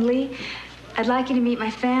 747 and Lee. I'd like you to meet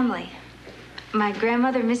my family. My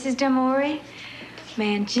grandmother, Mrs. Damore, my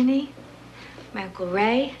Aunt Ginny, my Uncle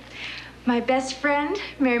Ray, my best friend,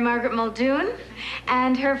 Mary Margaret Muldoon,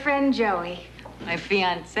 and her friend, Joey. My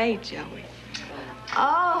fiancé, Joey.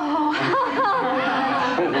 Oh.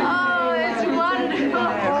 Oh, it's wonderful.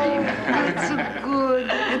 It's good.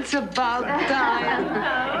 It's about time.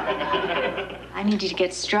 I need you to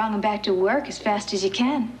get strong and back to work as fast as you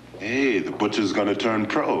can. Hey, the butcher's gonna turn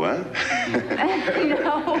pro, huh?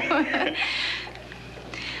 No.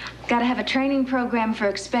 Gotta have a training program for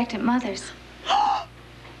expectant mothers.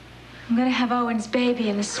 I'm gonna have Owen's baby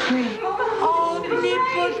in the spring. Oh,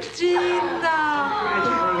 nipotina!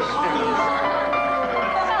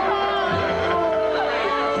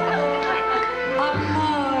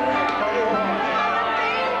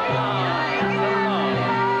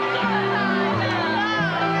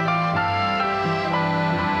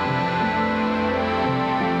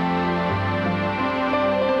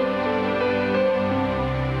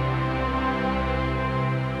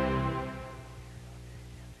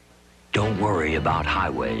 Don't worry about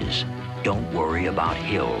highways. Don't worry about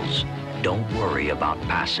hills. Don't worry about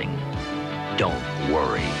passing. Don't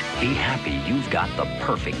worry. Be happy you've got the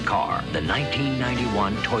perfect car, the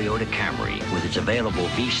 1991 Toyota Camry with its available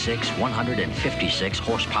V6 156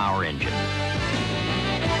 horsepower engine.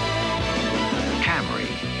 Camry,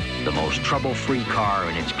 the most trouble-free car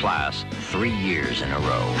in its class 3 years in a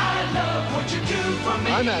row. I love what you do for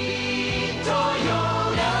me. I'm happy.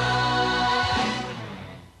 Toyota.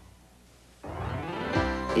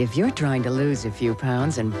 If you're trying to lose a few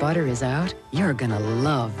pounds and butter is out, you're gonna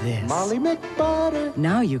love this. Molly McButter.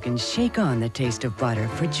 Now you can shake on the taste of butter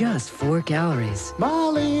for just 4 calories.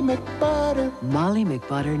 Molly McButter. Molly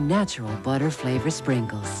McButter Natural Butter Flavor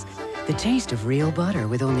Sprinkles. The taste of real butter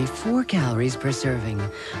with only 4 calories per serving.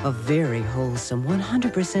 A very wholesome,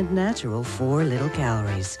 100% natural 4 little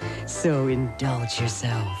calories. So indulge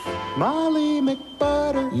yourself. Molly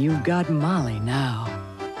McButter. You've got Molly now.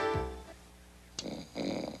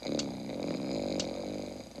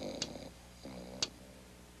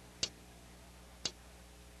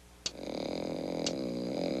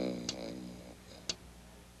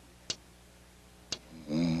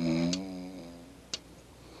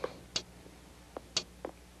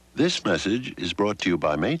 This message is brought to you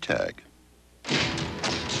by Maytag.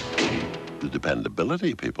 The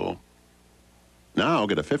dependability, people. Now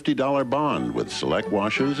get a $50 bond with select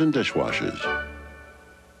washers and dishwashers.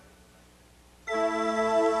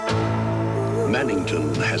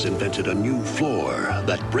 Mannington has invented a new floor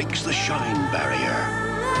that breaks the shine barrier.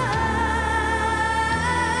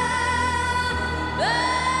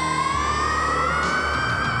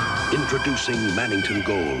 Introducing Mannington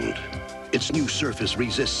Gold. Its new surface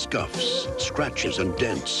resists scuffs, scratches, and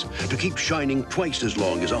dents to keep shining twice as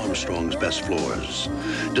long as Armstrong's best floors.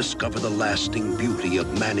 Discover the lasting beauty of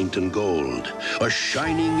Mannington Gold, a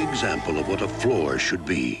shining example of what a floor should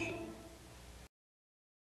be.